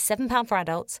 priced £7 for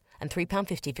adults and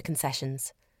 £3.50 for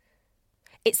concessions.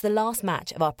 It's the last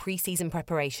match of our pre-season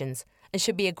preparations and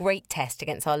should be a great test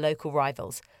against our local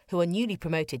rivals, who are newly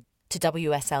promoted to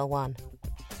WSL 1.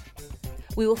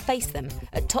 We will face them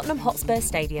at Tottenham Hotspur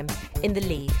Stadium in the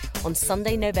league on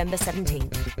Sunday, November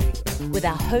 17th, with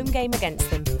our home game against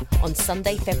them on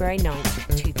Sunday, February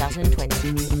 9th,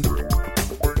 2020.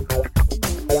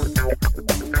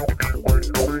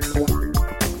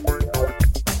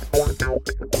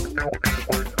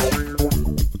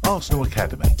 Arsenal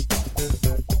Academy.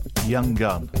 Young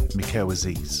gun, Mikel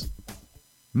Aziz.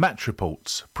 Match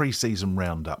reports, pre-season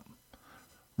roundup.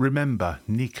 Remember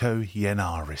Nico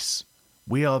Yenaris.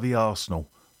 We are the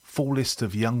Arsenal, full list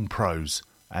of young pros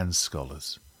and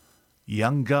scholars.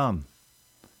 Young gun,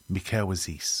 Mikel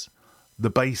Aziz. The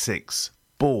Basics,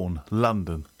 born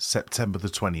London, September the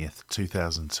 20th,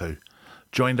 2002.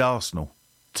 Joined Arsenal,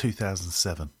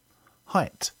 2007.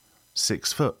 Height,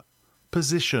 6 foot.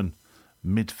 Position,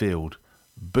 midfield.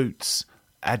 Boots,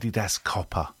 Adidas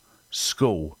Copper.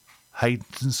 School,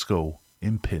 Hayden School,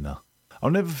 in Pinner. I'll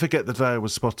never forget the day I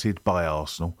was spotted by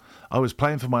Arsenal. I was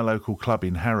playing for my local club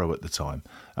in Harrow at the time,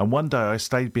 and one day I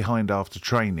stayed behind after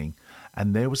training,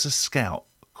 and there was a scout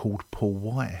called Paul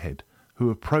Whitehead who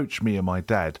approached me and my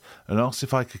dad and asked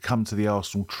if I could come to the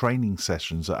Arsenal training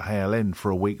sessions at Hale End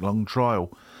for a week-long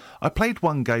trial. I played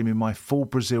one game in my full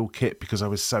Brazil kit because I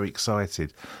was so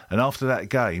excited, and after that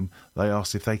game they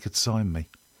asked if they could sign me.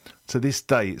 To this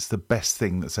day, it's the best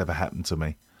thing that's ever happened to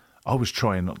me. I was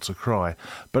trying not to cry,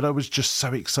 but I was just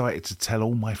so excited to tell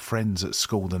all my friends at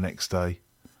school the next day.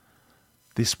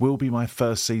 This will be my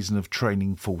first season of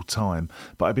training full time,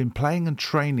 but I've been playing and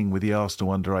training with the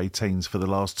Arsenal under-18s for the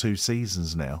last 2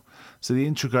 seasons now, so the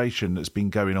integration that's been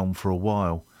going on for a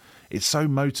while. It's so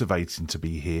motivating to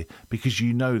be here because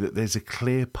you know that there's a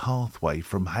clear pathway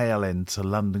from Hale End to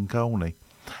London Colney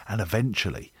and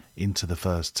eventually into the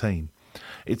first team.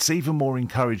 It's even more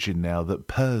encouraging now that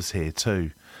Per's here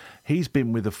too. He's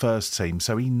been with the first team,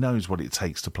 so he knows what it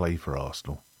takes to play for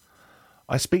Arsenal.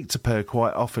 I speak to Per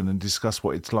quite often and discuss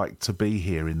what it's like to be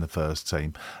here in the first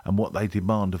team and what they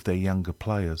demand of their younger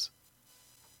players.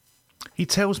 He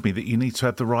tells me that you need to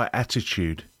have the right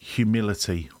attitude,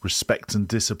 humility, respect and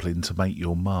discipline to make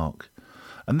your mark.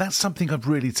 And that's something I've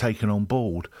really taken on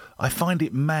board. I find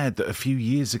it mad that a few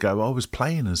years ago I was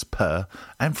playing as Per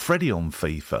and Freddie on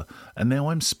FIFA, and now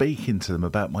I'm speaking to them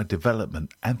about my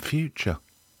development and future.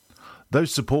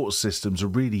 Those support systems are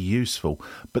really useful,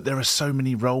 but there are so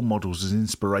many role models as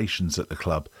inspirations at the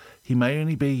club. He may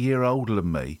only be a year older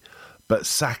than me, but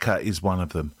Saka is one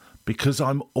of them, because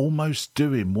I'm almost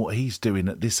doing what he's doing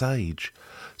at this age.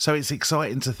 So it's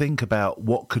exciting to think about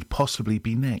what could possibly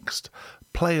be next.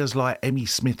 Players like Emmy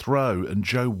Smith-Rowe and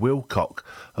Joe Wilcock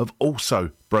have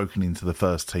also broken into the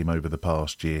first team over the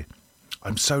past year.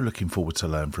 I'm so looking forward to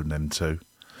learn from them too.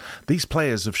 These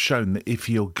players have shown that if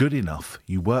you're good enough,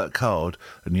 you work hard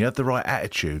and you have the right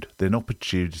attitude, then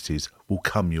opportunities will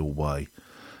come your way.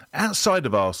 Outside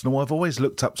of Arsenal, I've always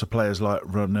looked up to players like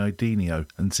Ronaldinho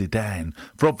and Zidane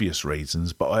for obvious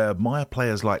reasons, but I admire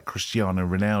players like Cristiano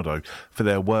Ronaldo for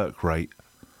their work rate.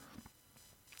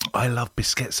 I love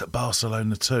Busquets at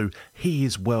Barcelona too. He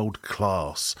is world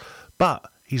class, but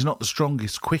he's not the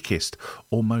strongest, quickest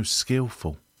or most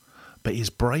skillful. But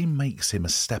his brain makes him a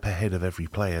step ahead of every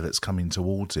player that's coming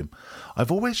towards him.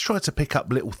 I've always tried to pick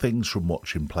up little things from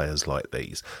watching players like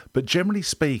these, but generally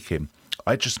speaking,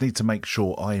 I just need to make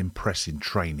sure I impress in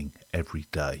training every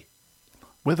day.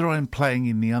 Whether I'm playing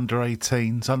in the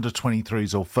under-18s,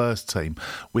 under-23s or first team,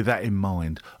 with that in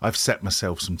mind, I've set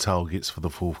myself some targets for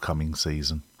the forthcoming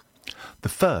season. The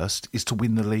first is to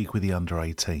win the league with the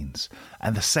under-18s,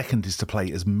 and the second is to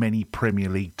play as many Premier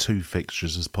League 2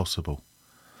 fixtures as possible.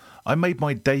 I made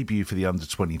my debut for the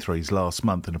under-23s last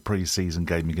month in a pre-season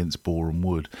game against Boreham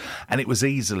Wood, and it was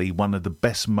easily one of the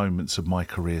best moments of my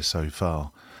career so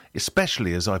far,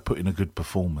 especially as I put in a good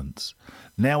performance.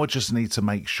 Now I just need to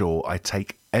make sure I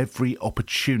take every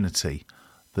opportunity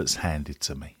that's handed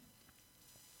to me.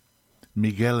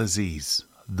 Miguel Aziz,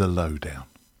 The Lowdown.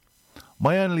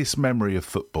 My earliest memory of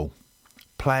football,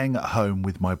 playing at home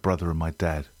with my brother and my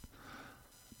dad.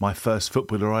 My first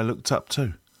footballer I looked up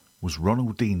to was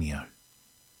Ronaldinho.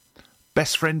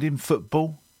 Best friend in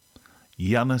football,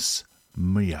 Yunus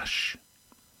Muyash.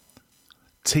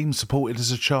 Team supported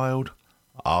as a child,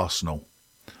 Arsenal.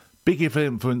 Big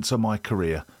influence on my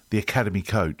career, the academy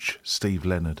coach, Steve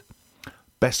Leonard.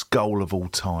 Best goal of all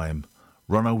time,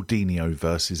 Ronaldinho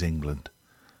versus England.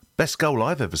 Best goal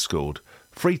I've ever scored,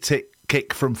 free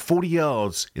kick from 40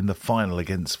 yards in the final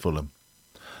against Fulham.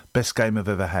 Best game I've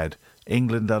ever had,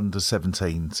 England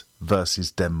under-17s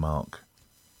versus Denmark.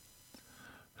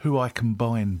 Who I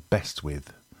combine best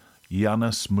with,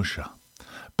 Yunus Musa.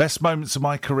 Best moments of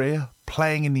my career,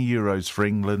 playing in the Euros for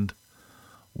England.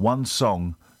 One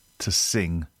song to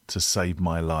sing to save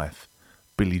my life,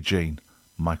 Billie Jean,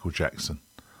 Michael Jackson.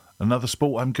 Another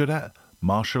sport I'm good at,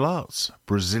 martial arts,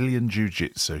 Brazilian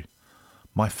Jiu-Jitsu.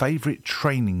 My favourite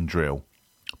training drill,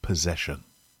 possession.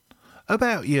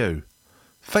 About you?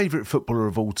 Favourite footballer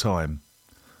of all time?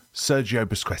 Sergio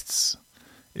Busquets.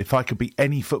 If I could be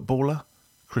any footballer,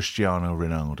 Cristiano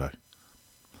Ronaldo.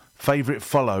 Favourite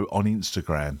follow on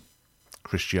Instagram?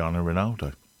 Cristiano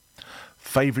Ronaldo.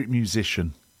 Favourite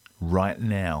musician right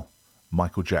now?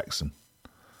 Michael Jackson.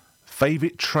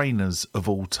 Favourite trainers of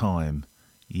all time?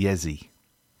 Yezi.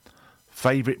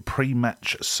 Favourite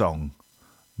pre-match song?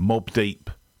 Mobb Deep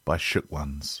by Shook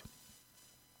Ones.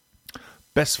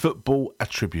 Best football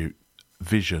attribute?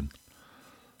 Vision.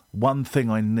 One thing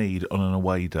I need on an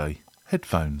away day?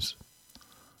 Headphones.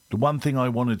 The one thing I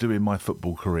want to do in my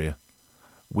football career?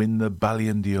 Win the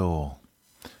Ballon d'Or.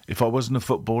 If I wasn't a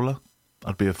footballer,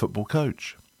 I'd be a football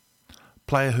coach.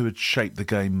 Player who had shaped the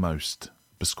game most,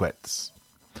 Busquets.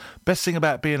 Best thing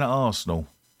about being at Arsenal,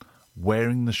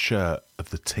 wearing the shirt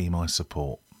of the team I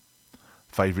support.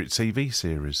 Favourite TV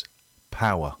series,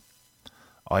 Power.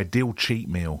 Ideal cheat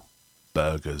meal,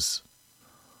 burgers.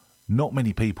 Not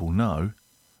many people know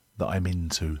that I'm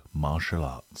into martial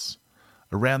arts.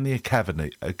 Around the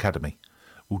academy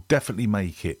will definitely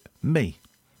make it me.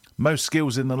 Most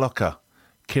skills in the locker,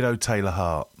 Kiddo Taylor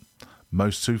Hart.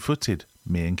 Most two-footed,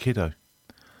 me and Kiddo.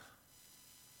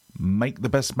 Make the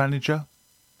best manager,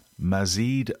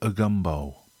 Mazid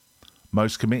Agumbo.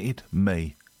 Most committed,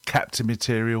 me. Captain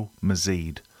material,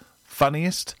 Mazid.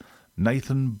 Funniest,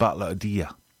 Nathan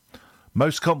Butler-Adia.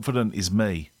 Most confident is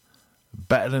me.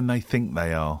 Better than they think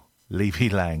they are, Levy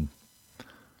Lang.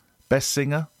 Best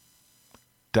singer,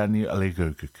 Daniel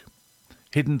Aliguguk.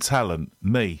 Hidden talent,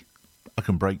 me. I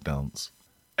can breakdance.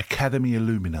 Academy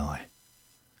alumni,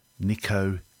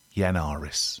 Nico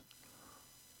Yanaris.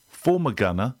 Former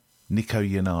gunner, Nico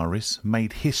Yanaris,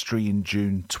 made history in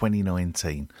June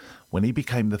 2019 when he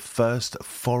became the first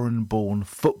foreign-born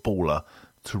footballer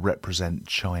to represent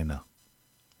China.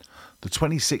 The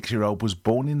 26-year-old was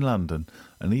born in London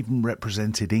and even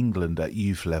represented England at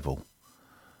youth level.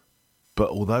 But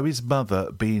although his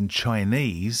mother being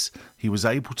Chinese, he was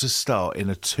able to start in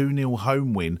a 2-0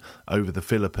 home win over the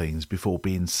Philippines before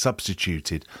being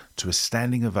substituted to a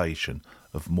standing ovation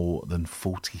of more than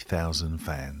 40,000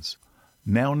 fans.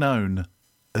 Now known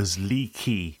as Li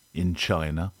Qi in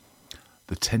China,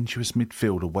 the tenuous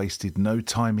midfielder wasted no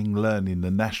time in learning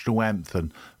the national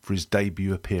anthem for his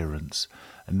debut appearance,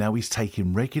 and now he's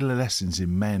taking regular lessons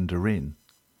in Mandarin.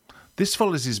 This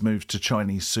follows his move to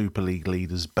Chinese Super League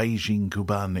leaders Beijing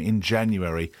Guban in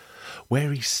January,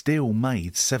 where he still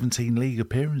made 17 league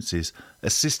appearances,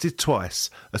 assisted twice,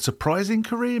 a surprising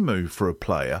career move for a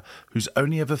player who's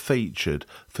only ever featured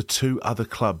for 2 other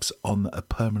clubs on a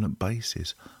permanent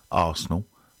basis, Arsenal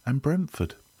and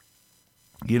Brentford.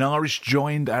 Yanaris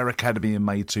joined our academy in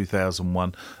May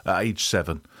 2001 at age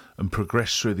 7 and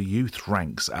progressed through the youth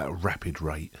ranks at a rapid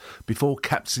rate before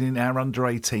captaining our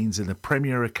under-18s in the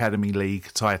Premier Academy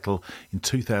League title in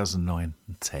 2009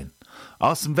 and 10.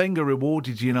 Arsene Wenger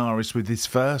rewarded Yanaris with his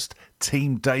first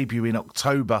team debut in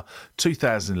October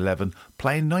 2011,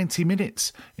 playing 90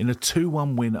 minutes in a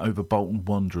 2-1 win over Bolton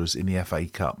Wanderers in the FA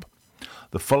Cup.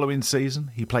 The following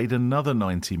season, he played another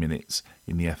 90 minutes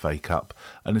in the FA Cup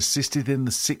and assisted in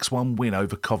the 6-1 win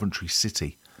over Coventry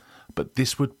City, but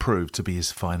this would prove to be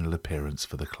his final appearance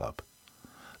for the club.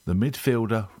 The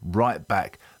midfielder, right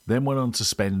back, then went on to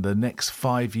spend the next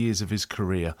 5 years of his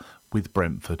career with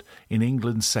Brentford in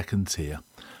England's second tier,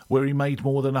 where he made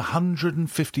more than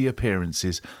 150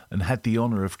 appearances and had the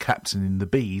honour of captaining the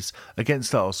Bees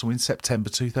against Arsenal in September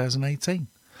 2018.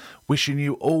 Wishing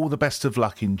you all the best of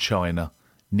luck in China,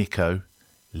 Nico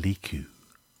Liku.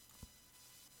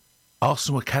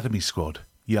 Arsenal Academy Squad,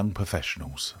 Young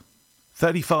Professionals.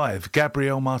 35,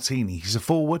 Gabriel Martini. He's a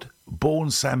forward, born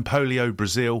São Paulo,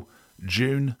 Brazil,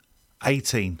 June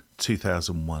 18,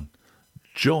 2001.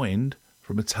 Joined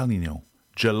from Italiano,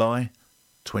 July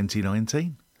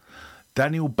 2019.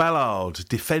 Daniel Ballard,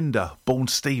 defender, born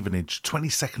Stevenage,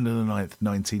 22nd of the 9th,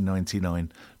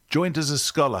 1999. Joined as a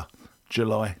scholar,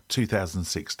 July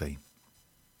 2016.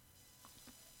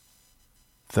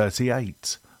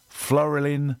 38.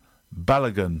 Florilyn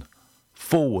Balogun,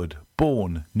 forward,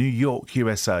 born New York,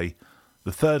 USA,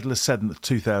 the 3rd of the 7th,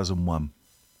 2001.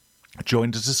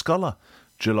 Joined as a scholar,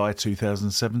 July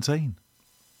 2017.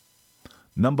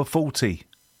 Number 40.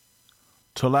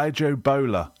 Tolajo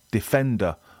Bola,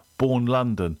 defender, born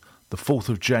London, the 4th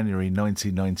of January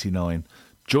 1999.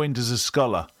 Joined as a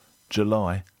scholar,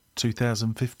 July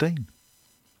 2015.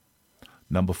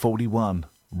 Number 41,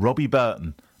 Robbie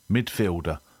Burton,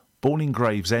 midfielder, born in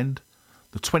Gravesend,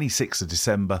 the 26th of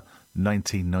December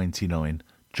 1999.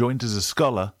 Joined as a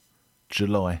scholar,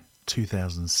 July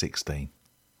 2016.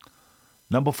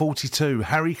 Number 42,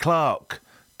 Harry Clark,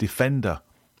 defender,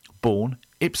 born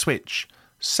Ipswich,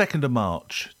 2nd of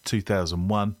March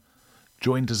 2001.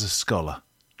 Joined as a scholar,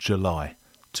 July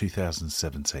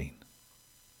 2017.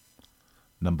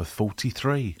 Number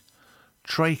 43,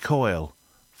 Trey Coyle,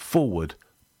 forward,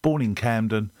 born in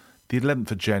Camden, the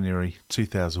 11th of January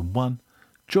 2001.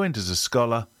 Joined as a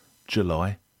scholar,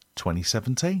 July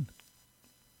 2017.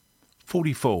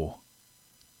 44,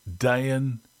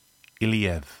 Dayan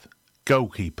Iliev,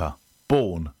 goalkeeper,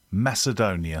 born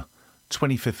Macedonia,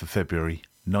 25th of February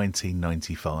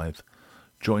 1995.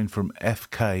 Joined from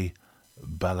FK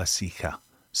Balasica,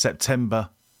 September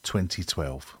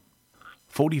 2012.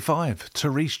 45,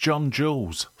 Therese John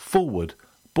Jules, forward,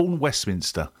 born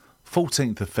Westminster,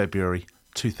 14th of February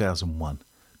 2001.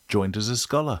 Joined as a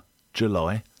scholar,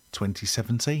 July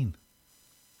 2017.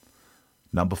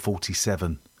 Number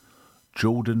 47.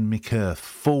 Jordan McEarth,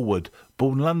 forward,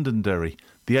 born Londonderry,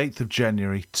 the 8th of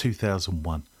January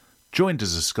 2001. Joined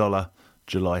as a scholar,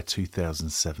 July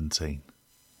 2017.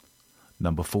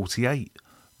 Number 48.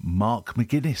 Mark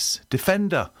McGuinness,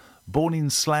 defender, born in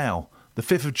Slough, the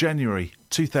 5th of January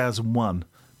 2001.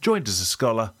 Joined as a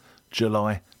scholar,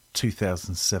 July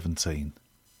 2017.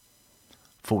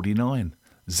 49.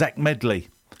 Zach Medley,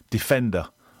 defender,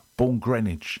 born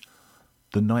Greenwich,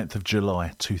 the 9th of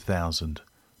July 2000.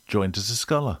 Joined as a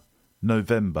scholar,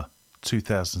 November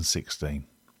 2016.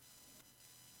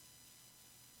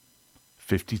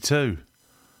 52.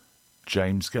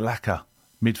 James Galaka,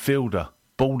 midfielder,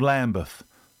 born Lambeth,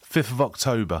 5th of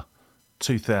October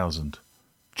 2000.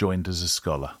 Joined as a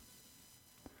scholar.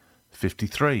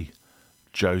 53.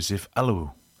 Joseph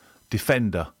Alu,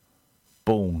 defender,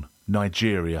 born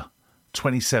Nigeria,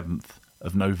 27th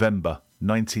of November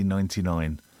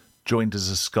 1999. Joined as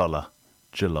a scholar,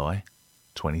 July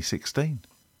 2016.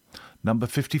 Number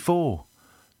 54.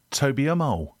 Toby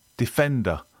Amol,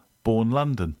 defender, born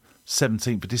London,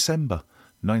 17th of December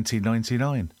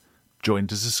 1999.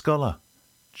 Joined as a scholar,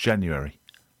 January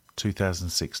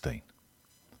 2016.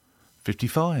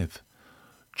 55.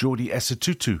 Geordie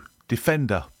Esatutu,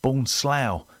 defender, born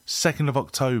Slough, 2nd of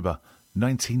October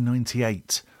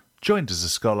 1998. Joined as a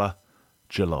scholar,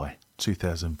 July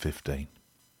 2015.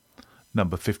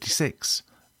 Number 56.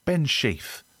 Ben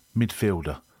Sheaf,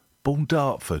 midfielder, born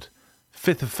Dartford,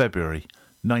 5th of February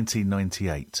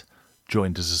 1998.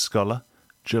 Joined as a scholar,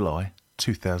 July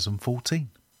 2014.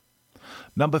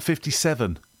 Number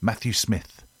 57. Matthew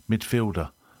Smith,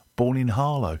 midfielder, born in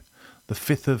Harlow, the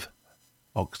 5th of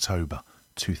October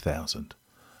 2000.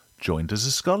 Joined as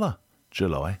a scholar,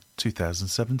 July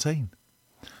 2017.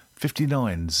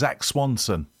 59. Zach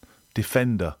Swanson,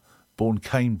 defender, born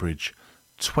Cambridge,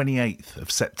 28th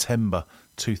of September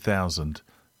 2000.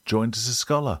 Joined as a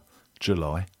scholar,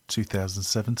 July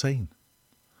 2017.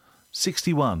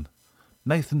 61.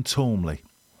 Nathan Tormley,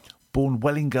 born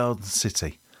Welling Garden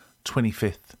City,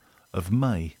 25th of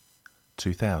May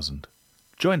 2000.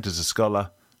 Joined as a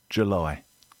scholar, July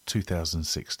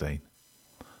 2016.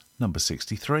 Number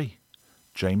 63.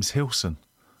 James Hilson,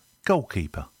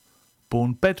 goalkeeper,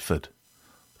 born Bedford,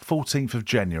 14th of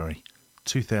January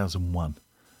 2001.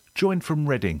 Joined from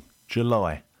Reading,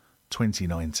 July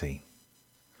 2019.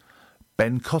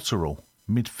 Ben Cotterill,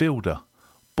 midfielder,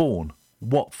 born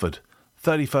Watford,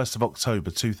 31st of October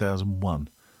 2001.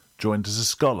 Joined as a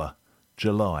scholar,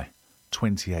 July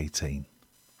 2018.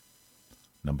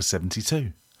 Number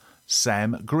 72.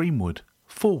 Sam Greenwood,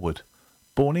 forward,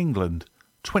 born England,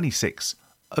 26th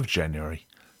of January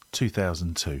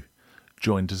 2002.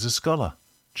 Joined as a scholar,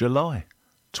 July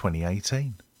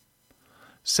 2018.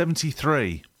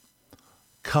 73.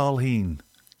 Carl Heen,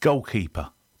 goalkeeper,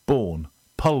 born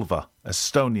Pulver,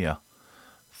 Estonia,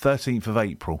 13th of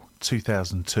April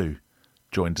 2002.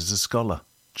 Joined as a scholar,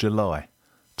 July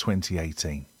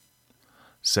 2018.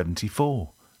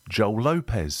 74. Joel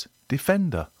Lopez,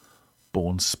 defender,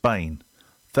 born Spain,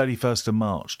 31st of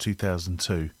March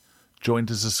 2002.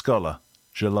 Joined as a scholar,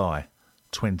 July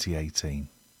 2018.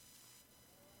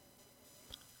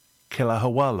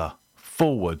 Kilahawala,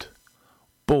 forward,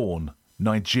 born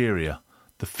Nigeria,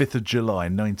 the 5th of July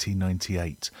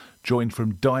 1998. Joined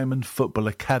from Diamond Football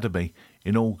Academy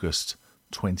in August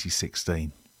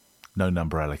 2016. No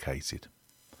number allocated.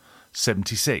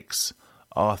 76.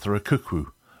 Arthur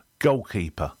Akuku,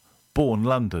 goalkeeper, born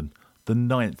London, the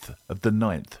 9th of the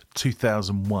 9th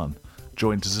 2001.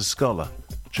 Joined as a scholar,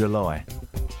 July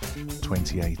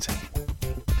 2018.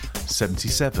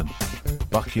 77.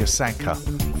 Bucky Osaka,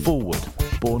 forward,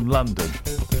 born London,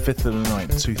 5th of the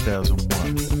 9th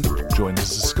 2001. Joined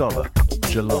as a scholar,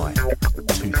 July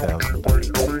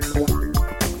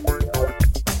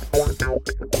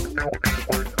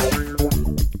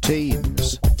 2008.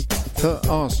 Teams. For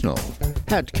Arsenal,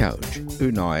 head coach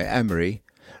Unai Emery,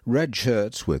 red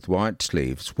shirts with white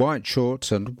sleeves, white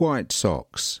shorts and white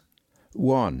socks.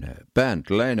 1. Bernd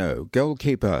Leno,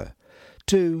 goalkeeper.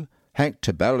 2.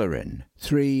 Hector Bellerin.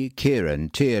 3. Kieran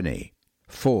Tierney.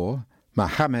 4.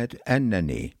 Mohamed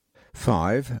Enneni.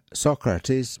 5.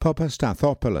 Socrates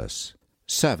Papastathopoulos.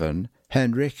 7.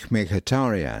 Henrik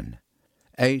Mkhitaryan.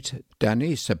 8.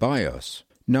 Dani Ceballos.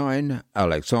 9.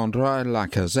 Alexandre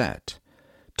Lacazette.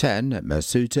 10.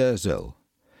 Mesut Ozil.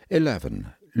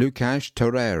 11. Lucas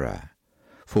Torreira.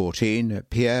 14.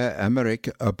 Pierre-Emerick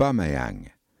Aubameyang.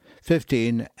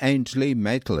 15. Ainsley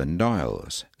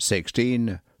Maitland-Niles.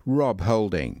 16. Rob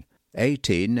Holding.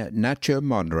 18. Nacho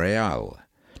Monreal.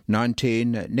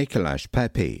 19 Nicolas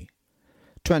Pepe,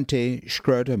 20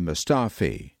 Schroeder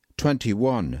Mustafi,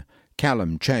 21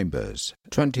 Callum Chambers,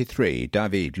 23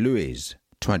 David Luiz,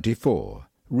 24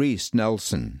 Reece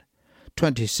Nelson,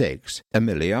 26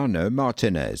 Emiliano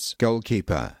Martinez,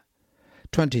 goalkeeper,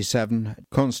 27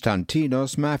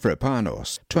 Konstantinos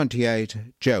Mavropanos, 28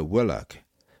 Joe Willock,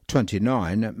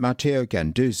 29 Matteo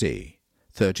Ganduzzi,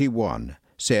 31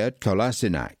 Sead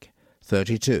Kolasinac,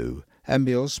 32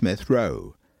 Emil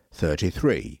Smith-Rowe,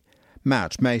 33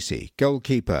 Matt Macy,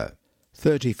 goalkeeper,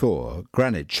 34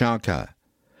 Granit Xhaka,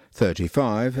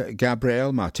 35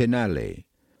 Gabriel Martinelli.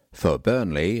 For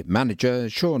Burnley, manager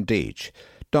Sean Deitch,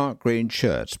 dark green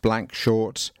shirts, black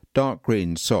shorts, dark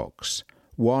green socks.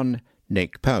 1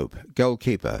 Nick Pope,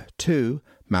 goalkeeper. 2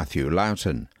 Matthew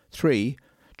Loughton. 3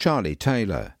 Charlie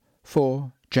Taylor.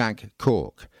 4 Jack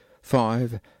Cork.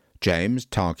 5 James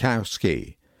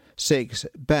Tarkowski. 6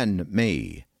 Ben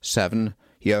Mee. 7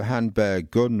 Johan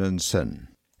Berg Gudmundsson.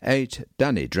 8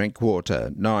 Danny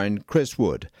Drinkwater. 9 Chris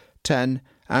Wood. 10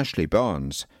 Ashley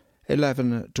Barnes.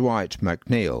 11 Dwight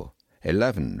McNeil.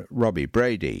 11 Robbie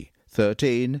Brady.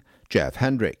 13 Jeff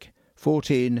Hendrick.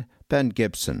 14 Ben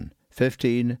Gibson.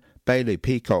 15 Bailey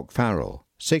Peacock Farrell.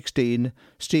 16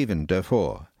 Stephen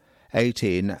Defoe.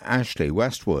 18 Ashley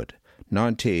Westwood.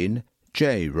 19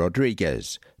 Jay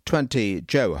Rodriguez. 20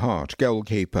 Joe Hart,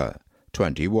 goalkeeper.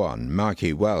 21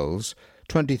 Mikey Wells.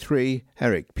 23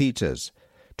 Eric Peters.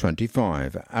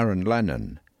 25 Aaron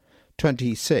Lennon.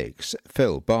 26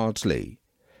 Phil Bardsley.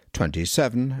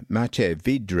 27 Matej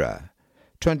Vidra.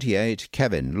 28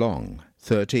 Kevin Long.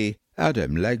 30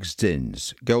 Adam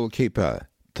Legzdins, goalkeeper.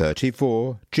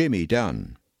 34 Jimmy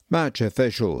Dunn. Match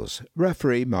officials: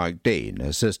 referee Mike Dean,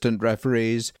 assistant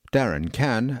referees Darren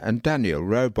Cann and Daniel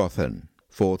Robothan.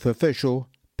 Fourth official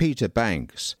Peter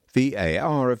Banks.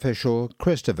 VAR official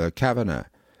Christopher Kavanagh.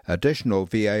 Additional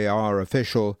VAR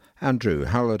official Andrew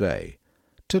Halliday.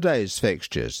 Today's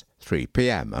fixtures: 3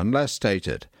 p.m. unless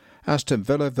stated. Aston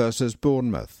Villa vs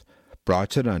Bournemouth.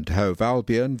 Brighton and Hove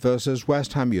Albion vs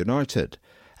West Ham United.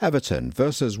 Everton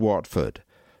vs Watford.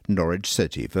 Norwich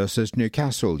City vs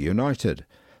Newcastle United.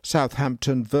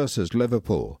 Southampton vs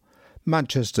Liverpool.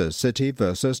 Manchester City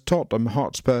vs Tottenham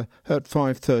Hotspur at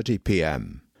 5:30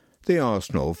 p.m. The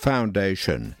Arsenal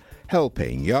Foundation,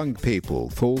 helping young people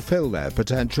fulfil their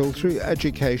potential through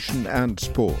education and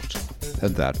sport.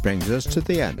 And that brings us to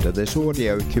the end of this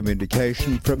audio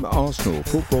communication from Arsenal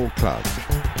Football Club.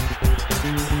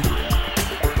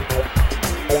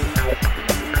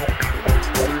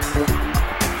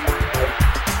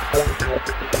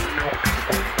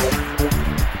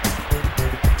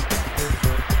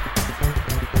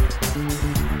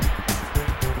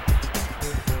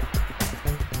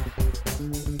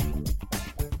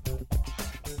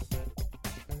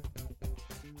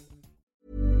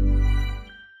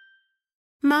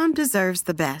 Mom deserves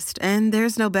the best, and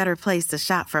there's no better place to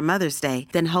shop for Mother's Day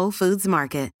than Whole Foods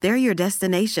Market. They're your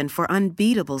destination for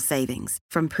unbeatable savings,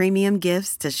 from premium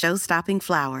gifts to show-stopping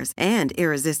flowers and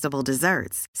irresistible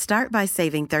desserts. Start by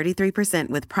saving 33%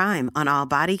 with Prime on all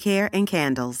body care and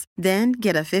candles. Then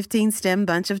get a 15-stem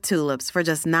bunch of tulips for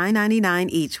just $9.99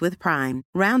 each with Prime.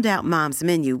 Round out Mom's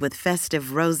menu with festive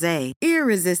rosé,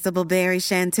 irresistible berry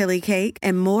chantilly cake,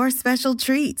 and more special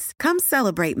treats. Come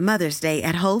celebrate Mother's Day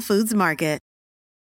at Whole Foods Market.